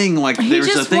the thing, like, there's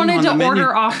a thing on the menu. He just wanted to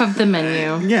order off of the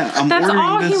menu. Yeah, That's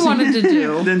all he wanted to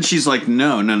do. Then she's like,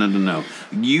 no.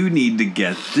 You need to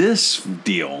get this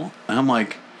deal. And I'm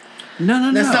like,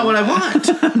 no. That's not what I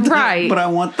want. Right. But I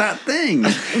want that thing.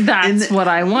 That's what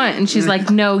I want. And she's like,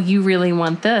 no, you really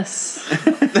want this.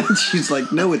 And she's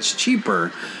like, no, it's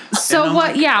cheaper. So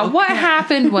what, what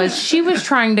happened was she was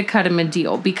trying to cut him a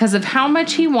deal because of how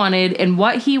much he wanted and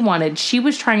what he wanted. She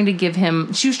was trying to save him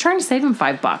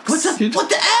 $5. What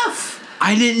the F?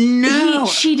 I didn't know.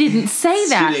 She didn't say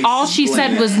that. All she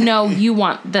said was, no, you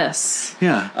want this.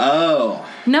 Yeah. Oh.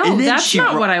 No, that's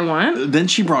not what I want. Then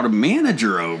she brought a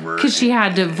manager over. Because she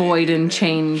had to void and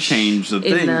change the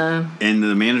thing. And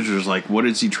the manager's like, what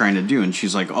is he trying to do? And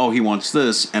she's like, oh, he wants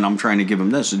this, and I'm trying to give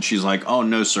him this. And she's like, oh,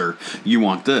 no, sir, you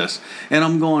want this. And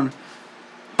I'm going,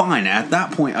 fine. At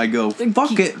that point, I go,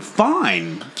 fuck it,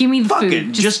 fine. Give me the fuck food.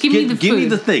 It. Just give me the food. Give me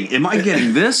the thing. Am I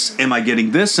getting this? Am I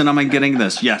getting this? And am I getting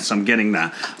this? Yes, I'm getting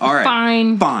that. All right.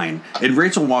 Fine. And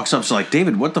Rachel walks up. She's like,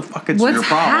 David, what the fuck is your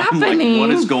problem? Happening? I'm like, what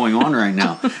is going on right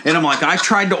now? And I'm like, I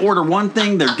tried to order one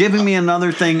thing. They're giving me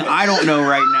another thing. I don't know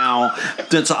right now.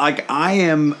 That's like, I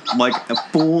am like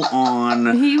full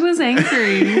on. He was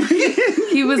angry.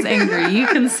 He was angry. You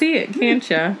can see it, can't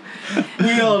you?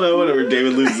 We all know whenever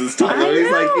David loses his toddler,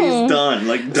 he's like, he's done.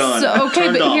 Like, done. So,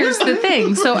 okay, but here's the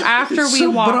thing. So after we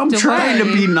walked away... But I'm trying to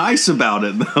be nice about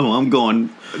it, though. I'm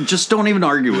going, just don't even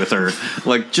argue with her.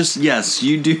 Like, just, yes,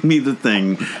 you do me the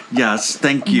thing. Yes,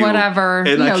 thank you. Whatever.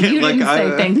 And no, you didn't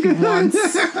say thank you once.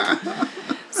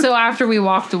 So after we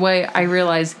walked away, I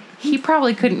realized he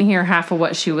probably couldn't hear half of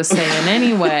what she was saying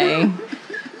anyway.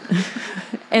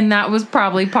 And that was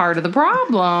probably part of the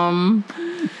problem.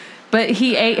 But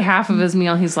he ate half of his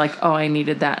meal. He's like, oh, I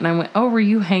needed that. And I went, oh, were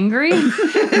you hangry?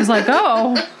 He was like,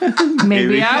 oh,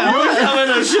 maybe I was.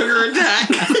 Having a sugar attack.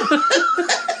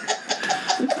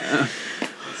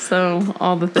 So,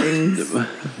 all the things.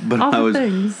 But all I was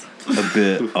things. a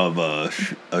bit of a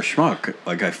schmuck.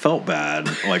 Like, I felt bad,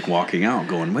 like, walking out,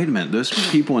 going, wait a minute, those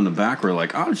people in the back were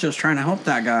like, I was just trying to help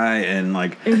that guy. And,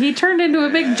 like... And he turned into a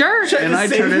big jerk. And I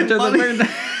turned into the...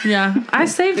 Yeah, I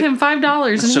saved him $5,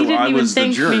 and he didn't even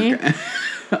thank me.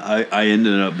 I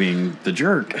ended up being the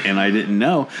jerk, and I didn't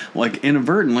know, like,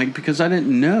 inadvertently, because I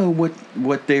didn't know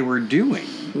what they were doing.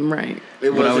 Right.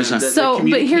 But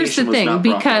here's the thing,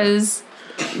 because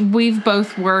we've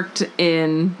both worked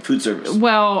in food service.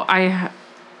 Well, I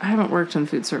haven't worked in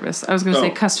food service. I was going to say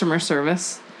customer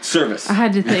service. Service. I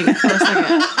had to think for a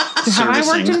second. Have I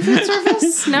worked in food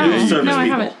service? No, I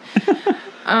haven't.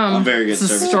 I'm very good. It's the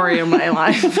story of my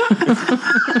life.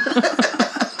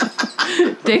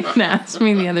 David asked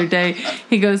me the other day.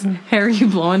 He goes, "Hey, are you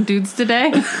blowing dudes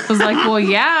today?" I was like, "Well,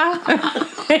 yeah."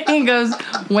 He goes,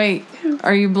 "Wait,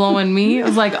 are you blowing me?" I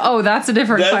was like, "Oh, that's a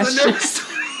different question."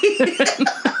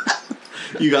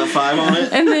 You got 5 on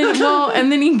it? And then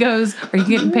he goes, "Are you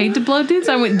getting paid to blow dudes?"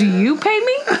 I went, "Do you pay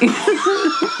me?"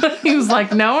 He was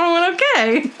like, "No." I went,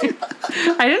 "Okay."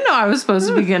 I didn't know I was supposed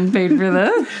to be getting paid for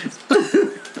this.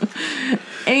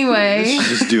 Anyway.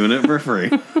 She's just doing it for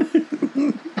free.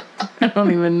 I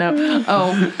don't even know.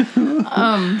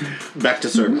 Back to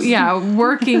service. Yeah,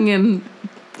 working in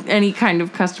any kind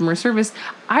of customer service,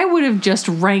 I would have just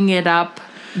rang it up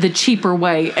the cheaper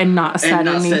way and not said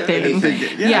anything.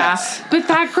 Yes. Yeah, but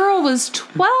that girl was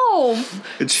 12.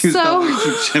 And she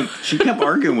kept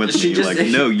arguing with me like,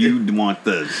 "No, you want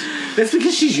this." That's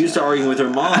because she's used to arguing with her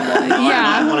mom.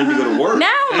 I wanted to go to work.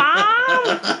 No, Mom.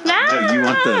 No, you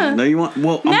want the. No, you want.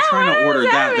 Well, I'm trying to order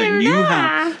that thing. You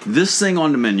have this thing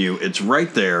on the menu. It's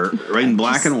right there, right in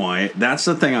black and white. That's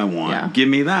the thing I want. Yeah. Give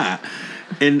me that.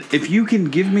 And if you can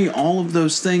give me all of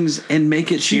those things and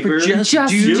make it cheaper, just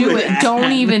do it.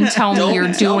 Don't even tell me Don't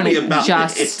you're tell doing me it. about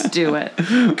Just it. do it.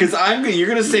 Because you're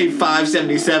gonna say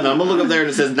 $5.77. I'm gonna look up there and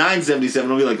it says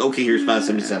 $9.77. I'll be like, okay, here's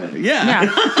 $5.77. Yeah,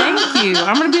 thank you.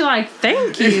 I'm gonna be like,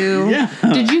 thank you. Yeah.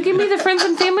 Did you give me the friends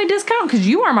and family discount? Because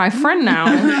you are my friend now.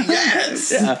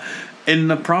 Yes. Yeah.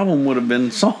 And the problem would have been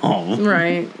solved.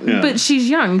 Right. Yeah. But she's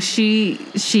young. She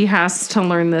has to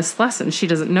learn this lesson. She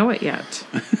doesn't know it yet.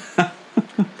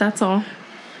 That's all.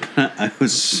 I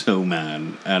was so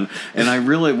mad. And I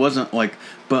really wasn't like,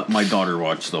 but my daughter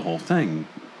watched the whole thing.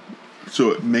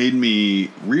 So it made me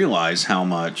realize how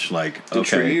much, like, The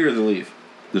tree or the leaf?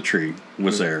 The tree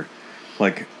was there.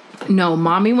 Like, No,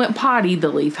 mommy went potty. The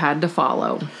leaf had to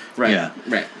follow. Right. Yeah.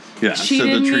 Right. yeah, She so the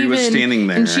didn't tree was even- standing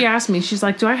there. And she asked me, she's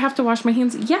like, do I have to wash my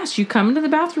hands? Yes, you come into the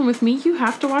bathroom with me. You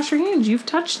have to wash your hands. You've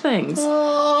touched things.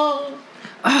 Oh.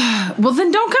 Well, then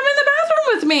don't come in the bathroom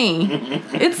with me.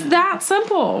 It's that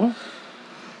simple.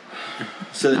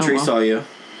 So the tree well. saw you.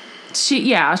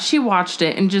 She watched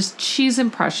it and she's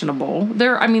impressionable.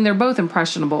 They're both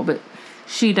impressionable, but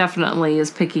she definitely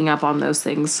is picking up on those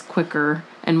things quicker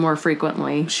and more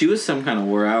frequently. She was some kind of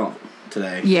wore out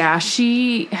today. Yeah,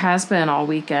 she has been all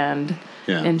weekend.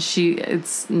 Yeah. And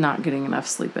it's not getting enough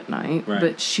sleep at night. Right.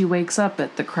 But she wakes up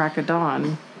at the crack of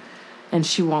dawn and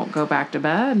she won't go back to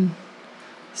bed.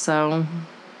 So,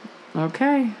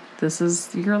 okay, this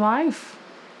is your life.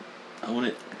 I want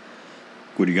it.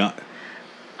 What do you got?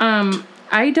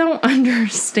 I don't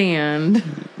understand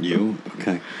You?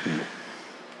 Okay. Yeah.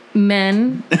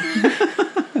 men.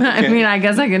 I mean, I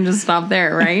guess I can just stop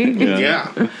there, right?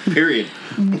 Yeah. Period.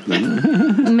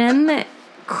 Men that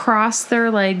cross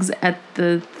their legs at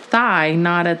the thigh,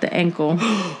 not at the ankle.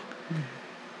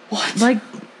 What? Like,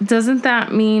 doesn't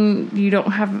that mean you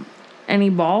don't have any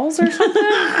balls or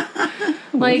something?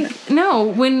 Like, no,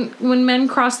 when men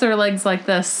cross their legs like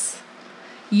this,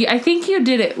 I think you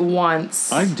did it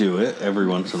once. I do it every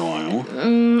once in a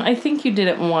while. I think you did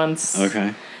it once.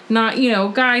 Okay. Not,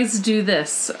 guys do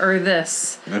this or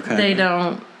this. Okay. They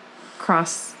don't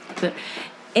cross the...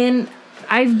 And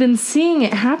I've been seeing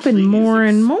it happen more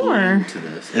and more.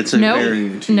 It's a Nope. very...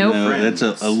 Nope. No, it's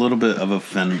a little bit of a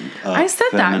I said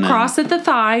feminine. that. Cross at the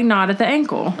thigh, not at the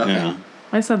ankle. Yeah.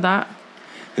 I said that.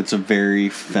 It's a very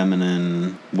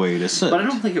feminine way to sit. But I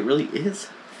don't think it really is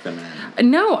feminine.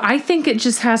 No, I think it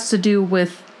just has to do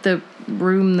with the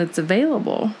room that's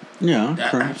available. Yeah,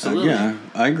 absolutely. Yeah,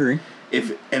 I agree.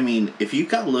 If you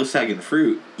got low sagging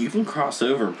fruit, you can cross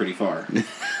over pretty far.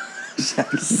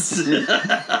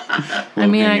 I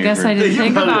mean, I guess I didn't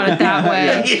think about it that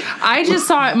way. I just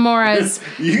saw it more as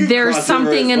You there's cross over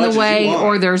something as in the much as you way want.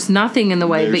 or there's nothing in the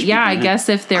way. But There's yeah, I people- guess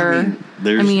if they're...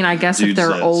 There's I guess if dudes they're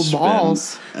that old spend-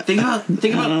 balls Think about and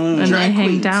drag they hang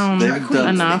queens. down Drag queens,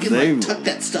 enough. They can, tuck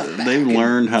that stuff back. They've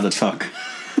learned how to tuck.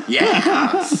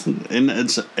 Yeah. And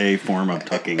it's a form of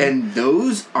tucking. And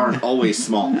those aren't always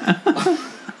small.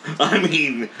 I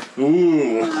mean,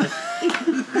 ooh.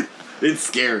 It's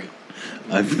scary.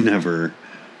 I've never...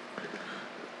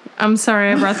 I'm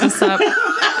sorry I brought this up.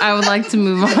 I would like to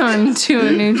move on to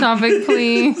a new topic,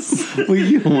 please. Well,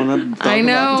 you want to talk I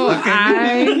know.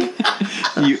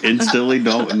 You instantly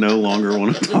no longer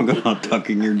want to talk about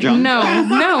tucking your junk. No.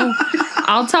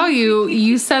 I'll tell you,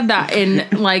 you said that in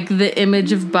like the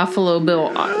image of Buffalo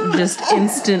Bill just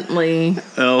instantly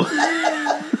Oh.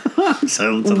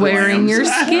 Sounds like wearing your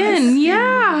skin.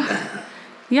 Yeah.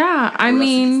 Yeah. I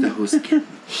mean, Those again.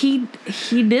 he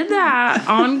did that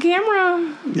on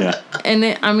camera. Yeah. And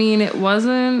it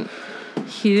wasn't,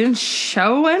 he didn't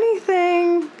show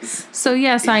anything. So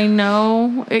yes, I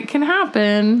know it can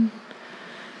happen,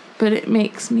 but it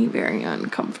makes me very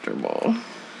uncomfortable.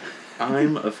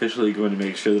 I'm officially going to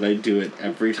make sure that I do it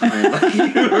every time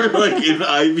you're like in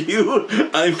eye view.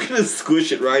 I'm going to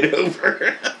squish it right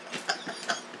over.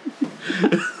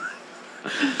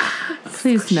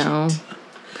 Please no.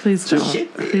 Please don't.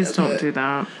 Shit. Please don't do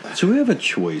that. So we have a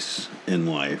choice in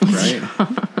life, right?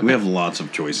 We have lots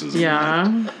of choices in life.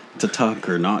 Yeah. To tuck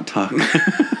or not tuck.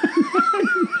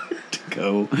 To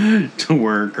go to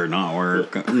work or not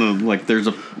work. No, like there's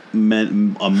a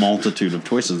multitude of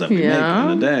choices that we make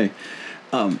Yeah. in a day.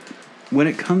 When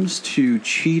it comes to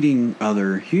cheating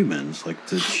other humans, like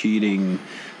the cheating,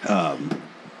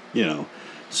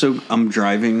 so I'm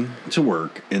driving to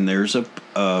work and there's a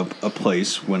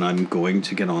place when I'm going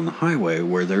to get on the highway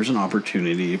where there's an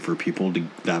opportunity for people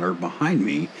that are behind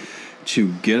me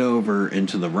to get over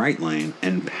into the right lane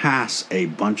and pass a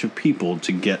bunch of people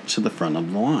to get to the front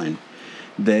of the line.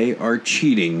 They are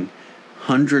cheating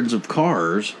hundreds of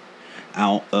cars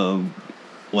out of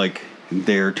like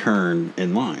their turn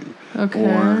in line. Okay.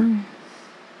 Or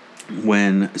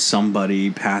when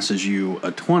somebody passes you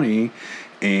a 20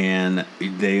 and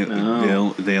they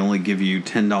only give you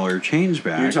 $10 change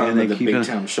back. You're talking and about the Big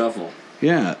Town Shuffle.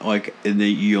 Yeah, like, and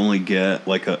then you only get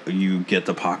you get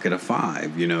the pocket of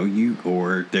 $5,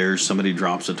 or there's somebody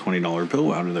drops a $20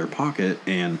 bill out of their pocket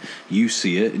and you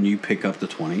see it and you pick up the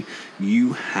 20.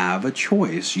 You have a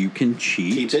choice. You can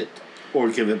cheat. Keep it or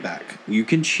give it back. You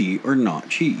can cheat or not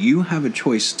cheat. You have a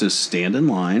choice to stand in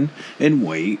line and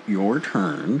wait your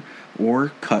turn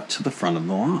or cut to the front of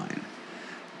the line.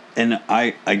 And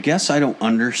I guess I don't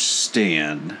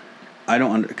understand.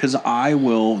 Because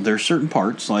there's certain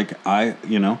parts, like I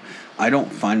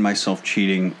don't find myself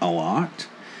cheating a lot.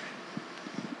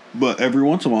 But every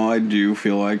once in a while I do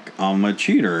feel like I'm a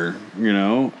cheater,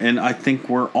 and I think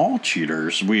we're all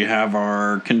cheaters. We have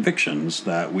our convictions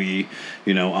that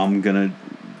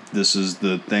this is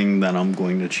the thing that I'm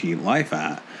going to cheat life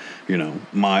at.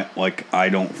 I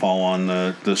don't fall on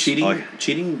the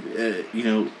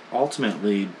cheating,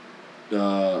 ultimately,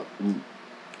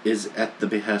 is at the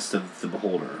behest of the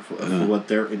beholder for what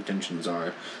their intentions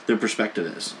are, their perspective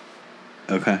is.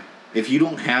 Okay. If you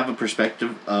don't have a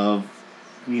perspective of,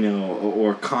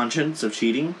 or conscience of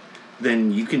cheating,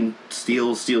 then you can steal,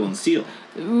 and steal.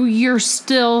 You're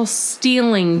still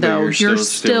stealing, though. You're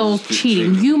still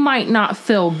cheating. You might not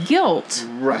feel guilt.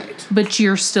 Right. But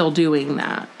you're still doing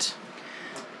that.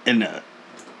 And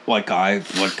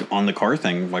on the car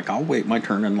thing, I'll wait my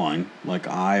turn in line.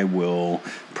 I will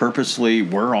purposely,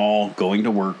 we're all going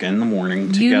to work in the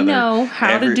morning together. You know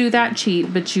how to do that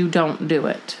cheat, but you don't do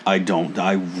it. I don't.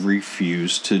 I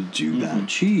refuse to do that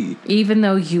cheat. Even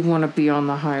though you want to be on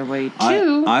the highway,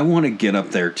 too. I want to get up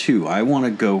there, too. I want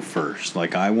to go first.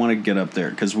 I want to get up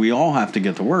there because we all have to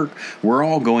get to work. We're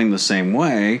all going the same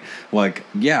way.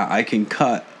 I can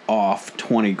cut off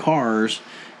 20 cars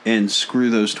and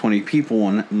screw those 20 people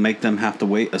and make them have to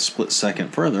wait a split second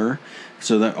further,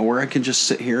 or I can just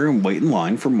sit here and wait in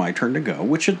line for my turn to go,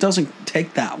 which it doesn't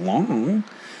take that long.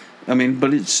 I mean,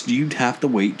 but you'd have to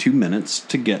wait 2 minutes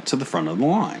to get to the front of the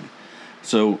line.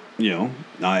 So,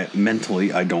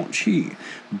 I don't cheat.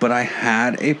 But I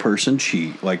had a person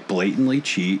cheat, blatantly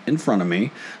cheat in front of me,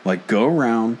 go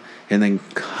around and then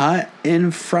cut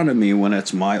in front of me when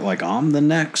it's I'm the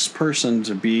next person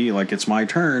to be, it's my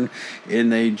turn,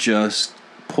 and they just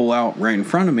pull out right in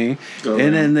front of me,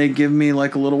 then they give me a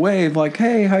little wave,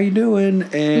 hey, how you doing?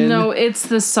 And no, it's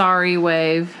the sorry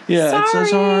wave. Yeah, sorry. It's a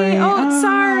sorry. Oh,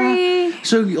 sorry.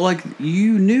 So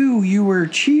you knew you were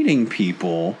cheating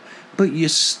people, but you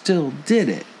still did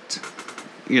it.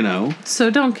 So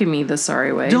don't give me the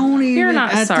sorry wave. Don't even, you're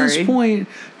not at sorry. this point,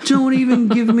 don't even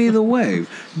give me the wave.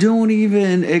 Don't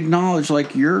even acknowledge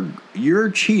you're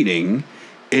cheating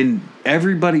and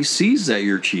everybody sees that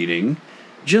you're cheating.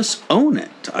 Just own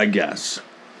it, I guess.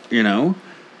 Don't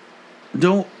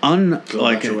go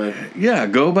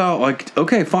about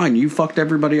okay, fine, you fucked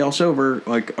everybody else over,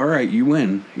 all right, you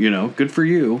win, good for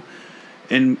you.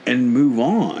 And move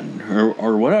on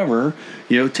or whatever,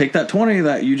 take that 20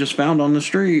 that you just found on the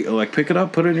street, pick it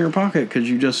up, put it in your pocket because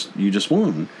you just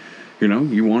won,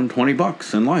 you won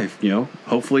 $20 in life,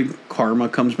 hopefully karma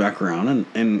comes back around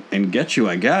and gets you,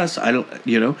 I guess.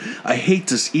 I hate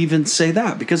to even say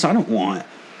that because I don't want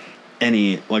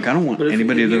anybody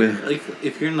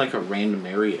if you're in a random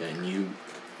area and you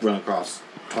run across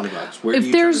 $20, if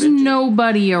there's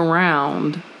nobody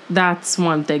around, that's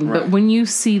one thing. Right. But when you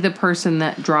see the person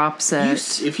that drops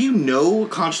it, if you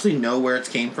consciously know where it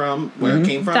came from,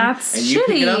 that's and you shitty.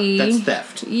 Pick it up, that's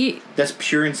theft. That's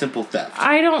pure and simple theft.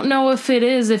 I don't know if it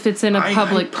is, if it's in a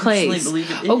public place.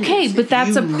 Believe it okay, is. But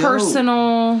that's a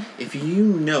personal. If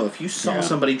you saw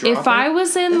somebody drop it. If I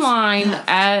was in line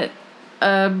at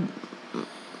a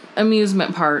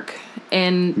amusement park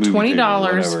and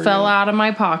 $20 fell out of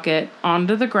my pocket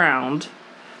onto the ground,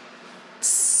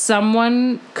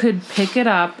 someone could pick it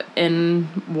up and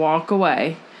walk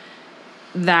away.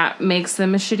 That makes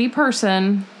them a shitty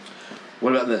person.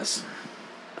 What about this?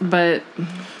 But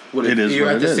what if you're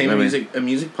at the same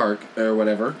music park or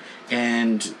whatever,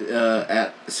 and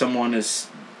someone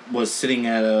was sitting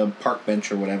at a park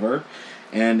bench or whatever,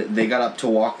 and they got up to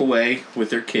walk away with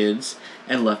their kids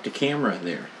and left a camera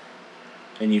there,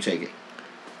 and you take it.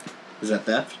 Is that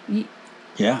theft?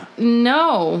 Yeah.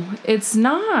 No, it's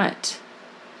not.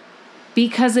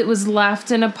 Because it was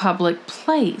left in a public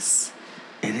place.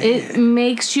 It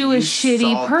makes you a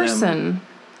shitty person.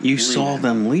 You saw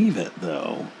them leave it,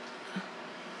 though.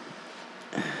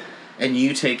 And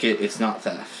you take it, it's not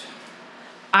theft.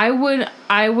 I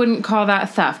wouldn't call that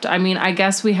theft. I mean, I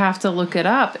guess we have to look it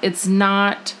up. It's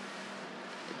not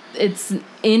it's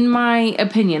in my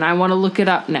opinion. I want to look it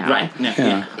up now. Right.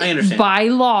 Yeah. I understand. By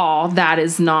law, that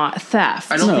is not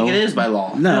theft. I don't think it is by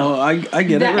law. No, I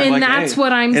get it. And like, that's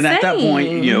what I'm saying. And at that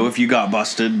point, if you got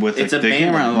busted with the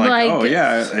camera, like, oh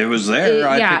yeah, it was there.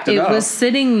 I picked it up. It was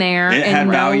sitting there. It had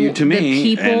value to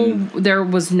me. There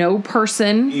was no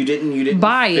person. You didn't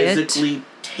buy physically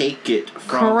take it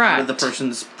from out of the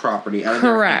person's property.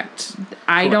 Correct.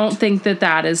 I don't think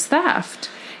that is theft.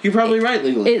 You're probably right,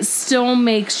 legally. It still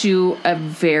makes you a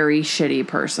very shitty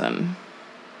person.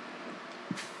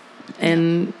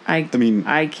 And I can't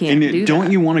do that.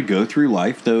 Don't you want to go through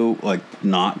life, though, like,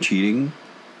 not cheating?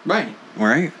 Right.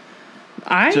 Right?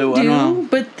 I do,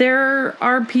 but there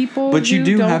are people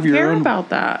who don't care about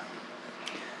that.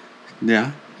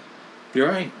 Yeah. You're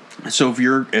right. So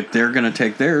if they're gonna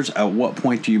take theirs, at what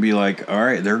point do you be like, all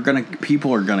right,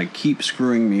 people are gonna keep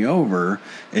screwing me over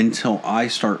until I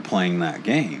start playing that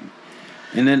game?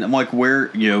 And then I'm like, where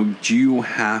do you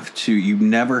have to? You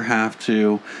never have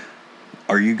to.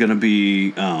 Are you gonna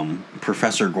be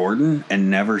Professor Gordon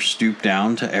and never stoop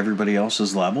down to everybody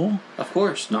else's level? Of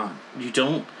course not. You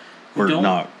don't. Or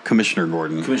not Commissioner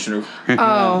Gordon. Commissioner.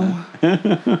 Oh.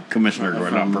 Commissioner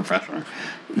Gordon, not Professor.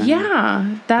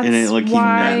 Yeah, that's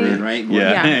why. Batman, right?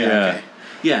 Yeah. Okay.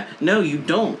 Yeah. No, you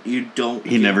don't. You don't.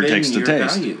 He never takes the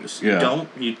taste. Values. Yeah.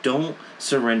 You don't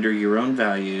surrender your own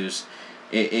values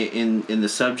in the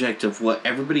subject of what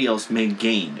everybody else may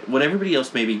gain, what everybody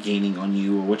else may be gaining on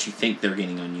you, or what you think they're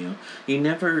gaining on you. You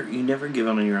never give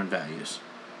on your own values.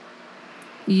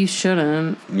 You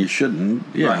shouldn't. You shouldn't,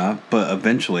 yeah. Right. But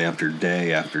eventually, after day,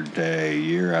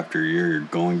 year after year, you're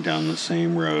going down the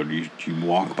same road. You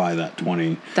walk by that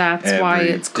 20. That's why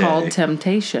it's called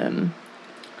temptation.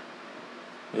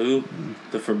 Ooh,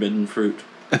 the forbidden fruit.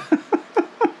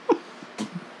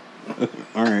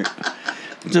 All right.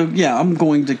 So, yeah, I'm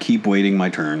going to keep waiting my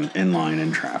turn in line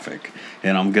in traffic.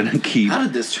 And I'm going to keep... How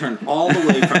did this turn all the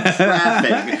way from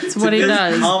traffic It's what he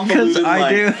does. Because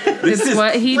I do. It's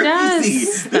what he does.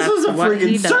 This was a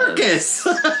friggin' circus.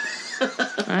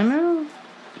 I know.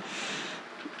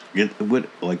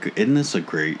 Isn't this a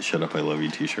great Shut Up, I Love You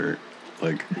t-shirt?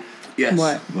 Like... Yes.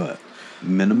 What?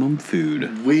 Minimum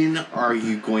food. When are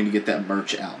you going to get that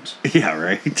merch out? Yeah,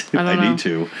 right? I need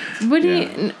to. What do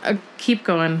you... keep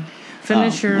going.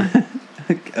 Finish your...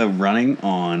 running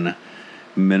on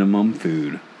minimum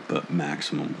food, but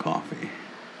maximum coffee.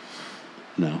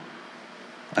 No.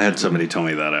 I had somebody tell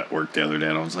me that at work the other day,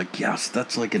 and I was like, yes,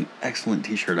 that's like an excellent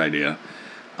t-shirt idea.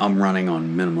 I'm running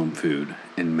on minimum food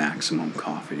and maximum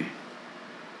coffee.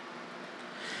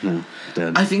 No,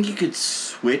 dead. I think you could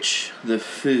switch the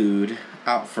food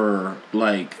out for,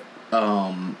 like,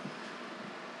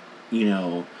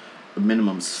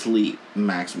 minimum sleep,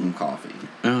 maximum coffee.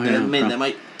 Oh, yeah. That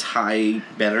might tie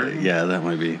better. Yeah, that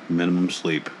might be minimum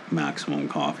sleep, maximum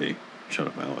coffee. Shut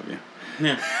up, I love you.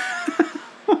 Yeah.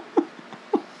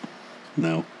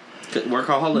 No.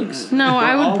 Workaholics. No,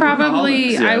 I would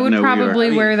probably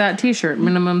workaholics. wear that t-shirt.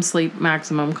 Minimum sleep,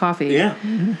 maximum coffee. Yeah.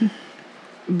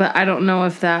 But I don't know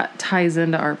if that ties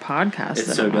into our podcast. It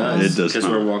so does. It does. Because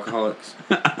we're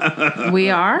workaholics.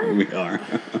 We are? We are.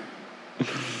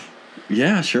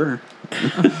 Yeah, sure.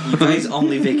 You guys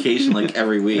only vacation like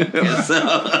every week. So.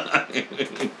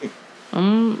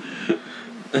 I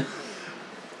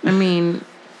mean,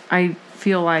 I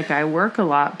feel like I work a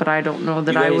lot, but I don't know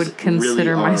that I would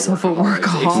consider really myself a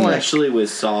workaholic. Especially with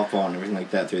softball and everything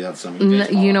like that throughout summer.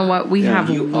 You know what? We have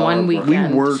one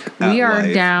weekend. We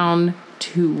are down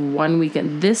to one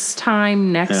weekend. This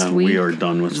time next week, we are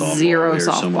done with softball. Zero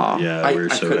softball. We're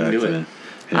so couldn't do it.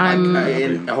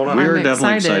 Hold on. We're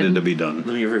definitely excited to be done. Let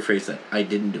me rephrase that. I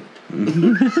didn't do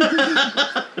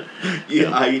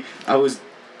it.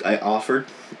 I offered,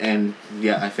 and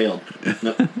I failed.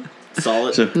 Nope.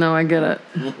 Solid. No, I get it.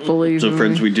 Believe me. So,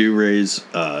 friends, we do raise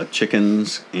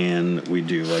chickens, and we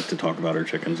do like to talk about our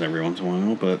chickens every once in a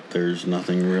while, but there's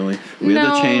nothing really. We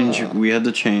had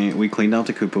to change. We cleaned out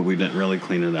the coop, but we didn't really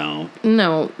clean it out.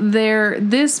 No,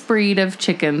 this breed of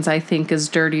chickens, I think, is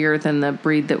dirtier than the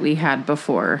breed that we had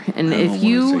before. And if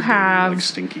you have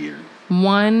stinkier.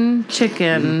 one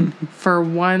chicken for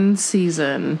one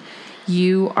season,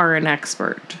 you are an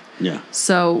expert. Yeah.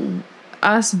 So,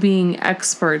 us being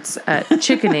experts at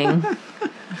chickening,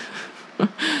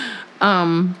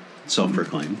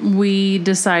 self-proclaimed, we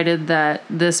decided that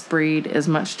this breed is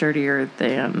much dirtier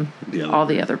than all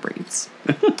the other breeds.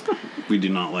 We do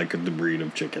not like the breed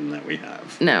of chicken that we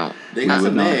have. No. They got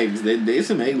some eggs. They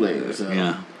some egg layers. So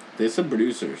yeah. They said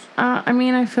producers. I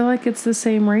mean, I feel like it's the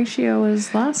same ratio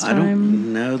as last time. I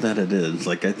don't know that it is.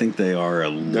 Like, I think they are a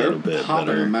little bit popping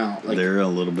better. them out. Like, they're a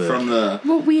little bit from the.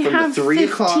 Well, we from have the 3 15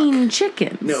 o'clock,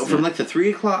 chickens. No, from like the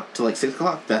 3 o'clock to like 6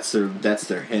 o'clock. That's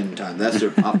their hen time. That's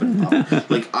their popping pop.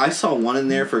 Like I saw one in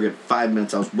there for a good 5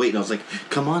 minutes. I was waiting. I was like,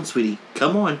 "Come on, sweetie,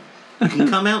 come on, you can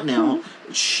come out now."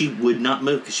 She would not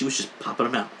move because she was just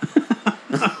popping them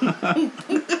out.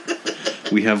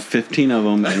 We have 15 of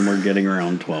them, and we're getting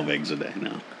around 12 eggs a day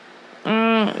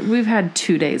now. We've had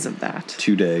 2 days of that.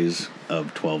 2 days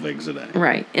of 12 eggs a day.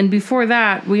 Right. And before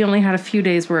that, we only had a few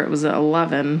days where it was at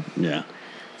 11. Yeah.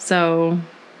 So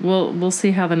we'll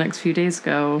see how the next few days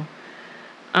go.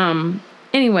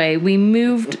 Anyway, we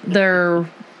moved their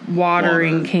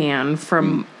watering can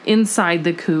from inside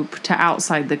the coop to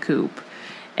outside the coop.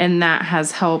 And that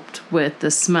has helped with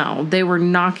the smell. They were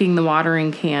knocking the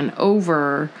watering can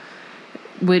over,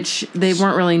 which they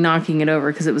weren't really knocking it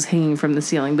over because it was hanging from the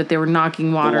ceiling, but they were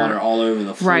knocking water, The water all over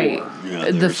the floor. right,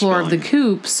 Yeah, the floor of the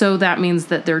spilling. coop. So that means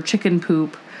that their chicken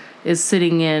poop is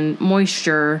sitting in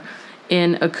moisture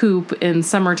in a coop in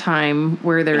summertime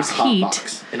where there's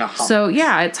heat. In a hot So box.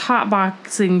 yeah, it's hot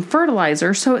boxing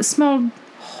fertilizer. So it smelled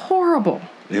horrible.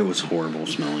 It was horrible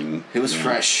smelling. It was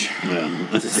fresh. Yeah.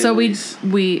 to say So the we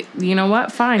least. you know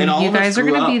what? Fine. And all You of us guys are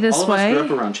grew going to up- be this all of us way. grew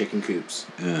up around chicken coops.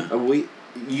 Yeah.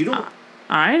 You don't.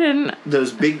 I didn't.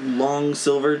 Those big, long,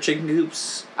 silver chicken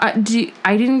coops. I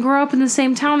didn't grow up in the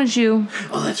same town as you.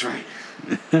 Oh, that's right.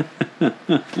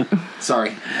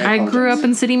 Sorry. I grew up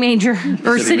in City Major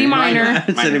or City Minor.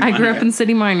 City I grew Minor. up in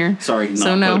City Minor. Sorry.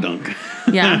 So Not no. Podunk.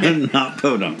 Yeah. Not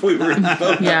Podunk. We were in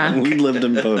both. Yeah. We lived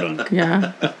in Podunk.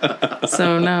 Yeah.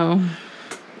 So no.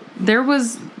 There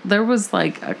was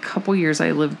like a couple years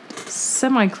I lived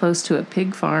semi close to a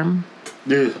pig farm.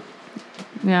 Ugh.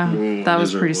 Yeah. That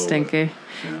was pretty miserable, stinky.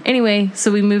 Anyway,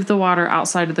 so we moved the water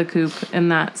outside of the coop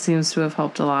and that seems to have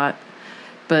helped a lot.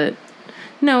 But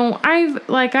no, I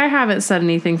haven't said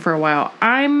anything for a while.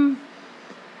 I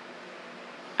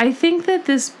think that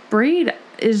this breed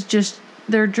is just,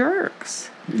 they're jerks.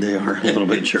 They are a little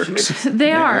bit jerks.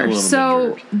 They a are. little bit So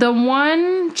jerks. the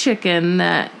one chicken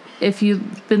that, if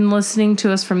you've been listening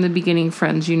to us from the beginning,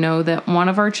 friends, you know that one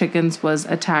of our chickens was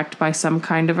attacked by some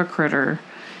kind of a critter.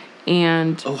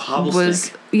 And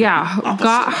Hobblestick.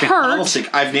 got hurt. Hobblestick.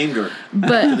 I've named her.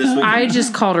 But This week. I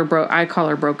just called her I call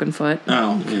her Broken Foot.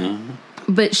 Oh.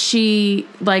 But she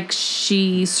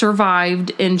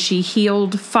survived and she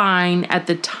healed fine at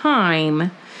the time.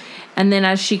 And then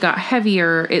as she got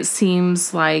heavier, it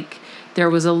seems like there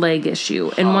was a leg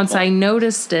issue. And once I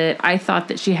noticed it, I thought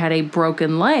that she had a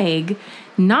broken leg.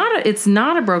 It's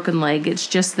not a broken leg. It's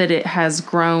just that it has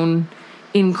grown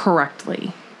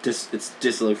incorrectly. It's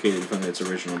dislocated from its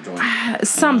original joint.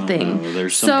 Something. Oh,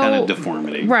 there's some kind of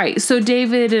deformity. Right. So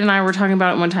David and I were talking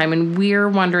about it one time, and we're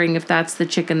wondering if that's the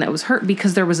chicken that was hurt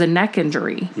because there was a neck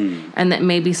injury, and that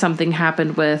maybe something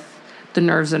happened with the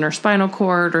nerves in her spinal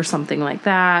cord or something like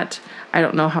that. I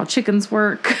don't know how chickens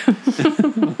work.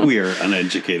 We are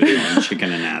uneducated on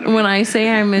chicken anatomy. When I say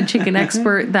I'm a chicken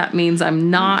expert, that means I'm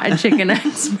not a chicken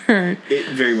expert. It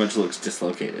very much looks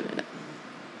dislocated.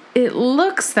 It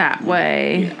looks that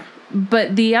way. Yeah.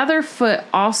 But the other foot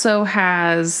also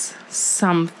has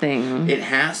something. It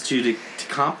has to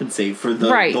compensate for the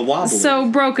wobble. So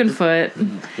broken foot.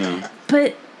 Yeah.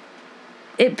 But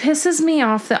it pisses me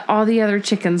off that all the other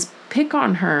chickens pick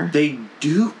on her. They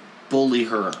do bully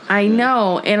her. I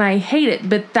know, and I hate it,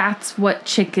 but that's what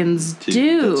chickens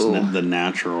do. That's the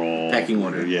natural Pecking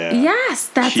order. Yeah. Yes,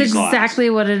 that's She's exactly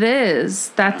what it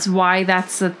is. That's why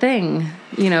that's the thing.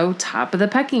 Top of the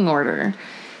pecking order.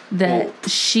 That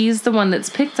she's the one that's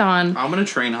picked on, I'm gonna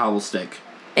train Hobblestick.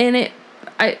 and it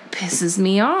pisses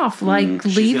me off. Like,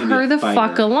 She's leave gonna be her a the fighter.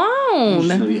 fuck alone.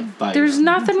 She's gonna be a fighter. There's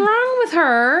nothing wrong with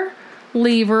her.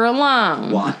 Leave her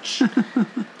alone. Watch.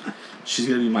 She's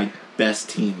gonna be my best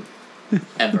team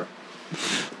ever.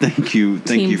 Thank you,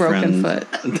 Team Broken friends.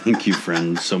 Foot. Thank you,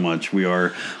 friends, so much. We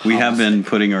have been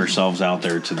putting ourselves out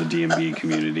there to the DMB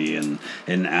community and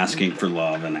asking for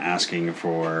love and asking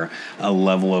for a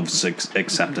level of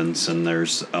acceptance, and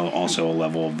there's also a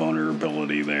level of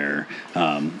vulnerability there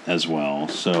as well.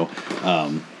 So.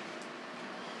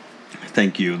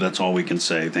 Thank you. That's all we can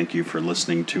say. Thank you for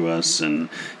listening to us and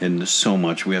so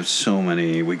much. We have so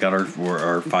many. We got our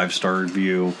 5-star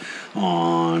review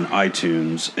on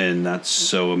iTunes, and that's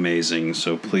so amazing.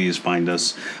 So please find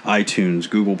us iTunes,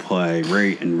 Google Play,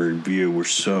 rate and review. We're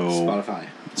so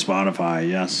Spotify,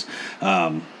 yes.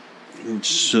 We're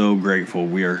so grateful.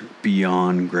 We are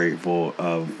beyond grateful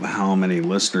of how many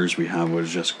listeners we have. Was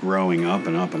just growing up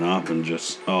and up and up, and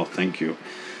just thank you.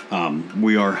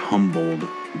 We are humbled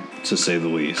to say the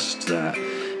least,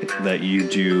 that you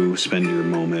do spend your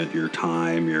moment, your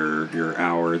time, your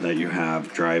hour that you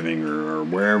have driving or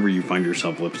wherever you find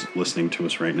yourself listening to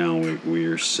us right now. We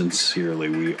are sincerely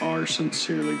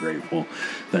grateful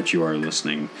that you are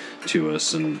listening to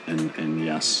us, and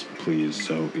yes, please.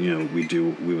 So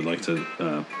we would like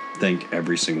to thank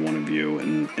every single one of you,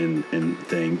 and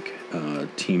thank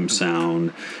Team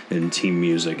Sound and Team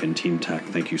Music and Team Tech.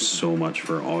 Thank you so much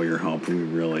for all your help. We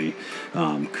really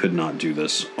could not do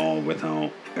this all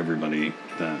without everybody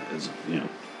that is,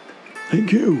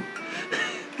 thank you.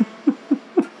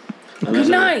 Good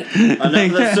night.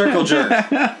 Another circle jerk.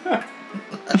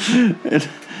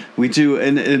 We do,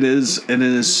 and it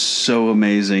is so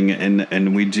amazing,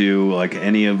 and we do, like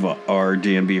any of our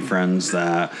DMB friends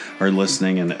that are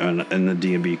listening, and the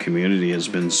DMB community has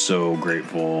been so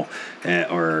grateful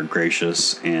or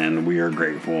gracious, and we are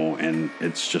grateful, and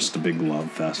it's just a big love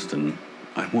fest, and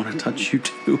I want to touch you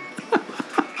too.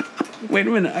 Wait a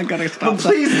minute, I gotta stop.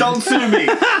 Please don't sue me.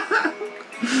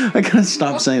 I gotta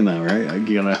stop saying that, right? I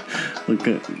gotta look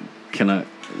at. Can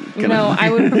I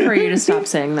would prefer you to stop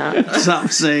saying that.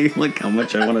 Stop saying like how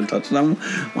much I want to touch them,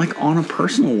 like on a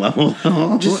personal level.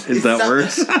 Is that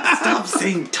worse? Stop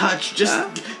saying touch.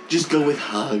 Just go with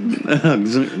hug.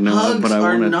 Hugs. No, Hugs but I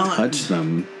want to not... touch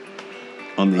them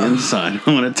on the inside.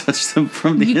 I want to touch them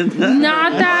from the inside.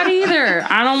 Not that either.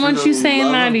 I don't want you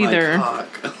saying that either.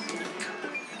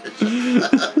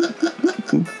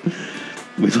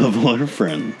 We love all our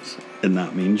friends, and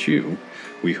that means you.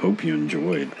 We hope you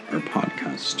enjoyed our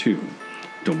podcast too.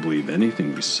 Don't believe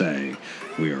anything we say.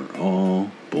 We are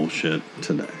all bullshit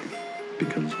today,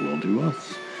 because we'll do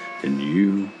us and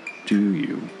you do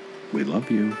you. We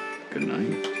love you. Good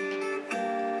night.